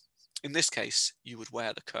 Um, in this case, you would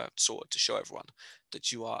wear the curved sword to show everyone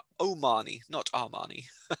that you are Omani, not Armani,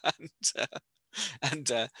 and, uh, and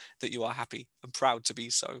that you are happy and proud to be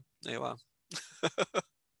so. There you are.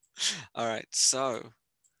 All right, so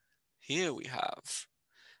here we have.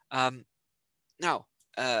 Um, Now,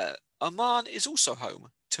 Oman is also home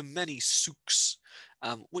to many souks,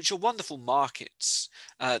 which are wonderful markets.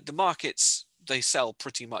 The markets, they sell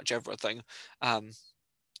pretty much everything. Um,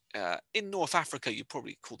 in North Africa, you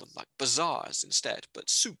probably call them like bazaars instead, but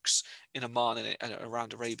souks in Oman and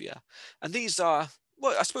around Arabia. And these are,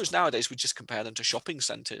 well, I suppose nowadays we just compare them to shopping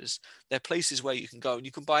centers. They're places where you can go and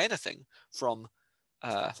you can buy anything from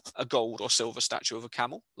a gold or silver statue of a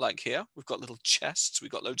camel, like here. We've got little chests, we've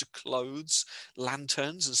got loads of clothes,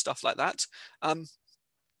 lanterns, and stuff like that. Um,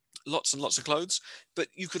 Lots and lots of clothes. But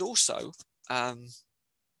you could also um,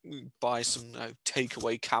 buy some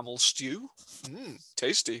takeaway camel stew.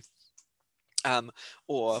 Tasty.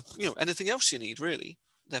 Or anything else you need, really.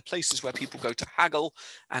 They're places where people go to haggle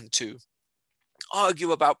and to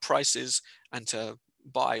argue about prices and to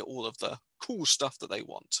buy all of the cool stuff that they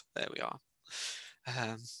want. There we are.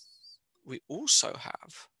 Um, we also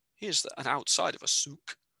have, here's an outside of a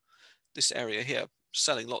souk, this area here,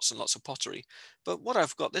 selling lots and lots of pottery. But what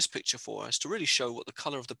I've got this picture for is to really show what the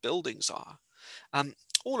color of the buildings are.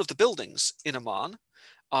 All of the buildings in Oman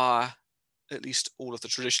are, at least all of the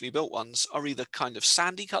traditionally built ones, are either kind of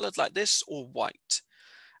sandy colored like this or white.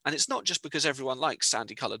 And it's not just because everyone likes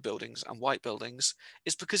sandy colored buildings and white buildings,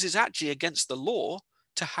 it's because it's actually against the law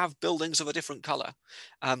to have buildings of a different color.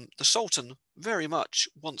 The Sultan very much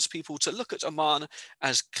wants people to look at Oman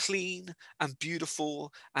as clean and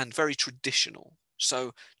beautiful and very traditional.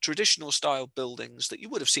 So traditional style buildings that you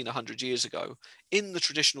would have seen 100 years ago in the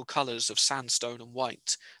traditional colors of sandstone and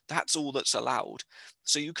white, that's all that's allowed.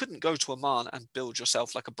 So you couldn't go to Oman and build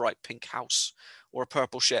yourself like a bright pink house or a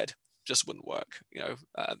purple shed. Just wouldn't work.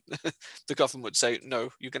 The government would say, no,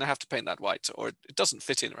 you're going to have to paint that white or it doesn't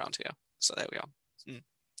fit in around here. So there we are.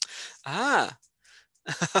 Ah,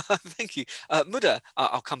 thank you. Muda,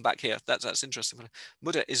 I'll come back here. That's interesting.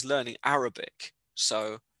 Muda is learning Arabic.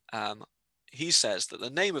 So um, he says that the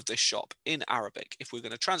name of this shop in Arabic, if we're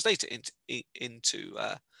going to translate it into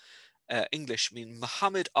English, mean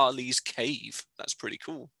Muhammad Ali's Cave. That's pretty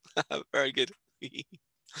cool. Very good.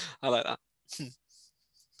 I like that.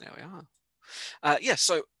 There we are. Yes,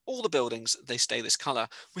 so all the buildings, they stay this color.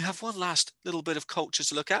 We have one last little bit of culture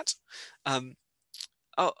to look at.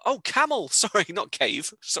 Camel. Sorry, not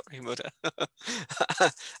cave. Sorry, Muda.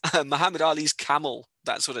 Muhammad Ali's camel.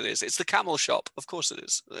 That's what it is. It's the camel shop. Of course it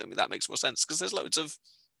is. I mean, that makes more sense because there's loads of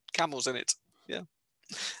camels in it. Yeah.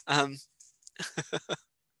 Um,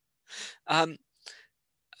 um,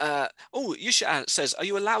 Yusha says, are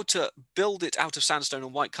you allowed to build it out of sandstone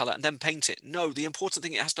and white color and then paint it? No, the important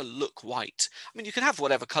thing, it has to look white. I mean, you can have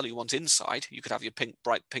whatever color you want inside. You could have your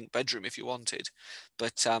bright pink bedroom if you wanted.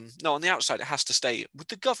 But no, on the outside, it has to stay with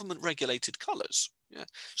the government regulated colors. Yeah,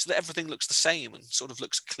 so that everything looks the same and sort of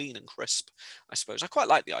looks clean and crisp, I suppose. I quite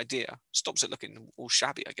like the idea. Stops it looking all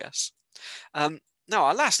shabby, I guess. Now,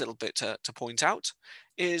 our last little bit to point out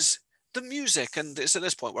is the music, and it's at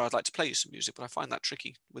this point where I'd like to play you some music, but I find that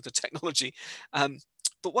tricky with the technology.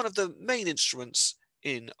 But one of the main instruments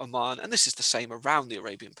in Oman, and this is the same around the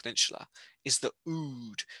Arabian Peninsula, is the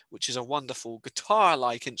oud, which is a wonderful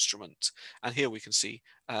guitar-like instrument. And here we can see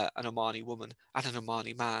an Omani woman and an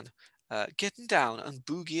Omani man getting down and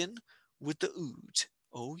boogieing with the oud.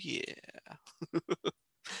 Oh yeah.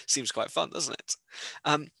 Seems quite fun, doesn't it?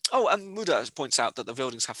 Oh, and Muda points out that the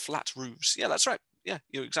buildings have flat roofs. Yeah, that's right. Yeah,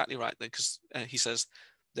 you're exactly right. Because he says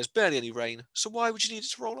there's barely any rain, so why would you need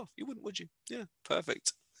it to roll off? You wouldn't, would you? Yeah,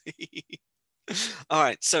 perfect. All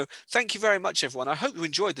right, so thank you very much, everyone. I hope you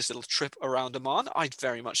enjoyed this little trip around Oman. I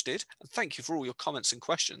very much did. And thank you for all your comments and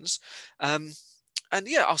questions. Um, and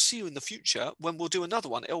yeah, I'll see you in the future when we'll do another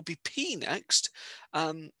one. It'll be P next.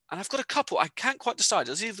 And I've got a couple. I can't quite decide.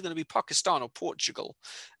 It's either going to be Pakistan or Portugal.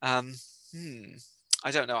 Um, hmm,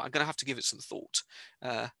 I don't know. I'm going to have to give it some thought.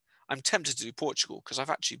 Uh, I'm tempted to do Portugal because I've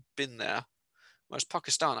actually been there, whereas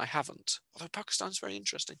Pakistan, I haven't. Although Pakistan's very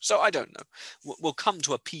interesting. So I don't know. We'll come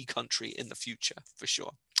to a P country in the future for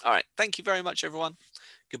sure. All right. Thank you very much, everyone.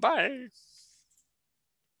 Goodbye.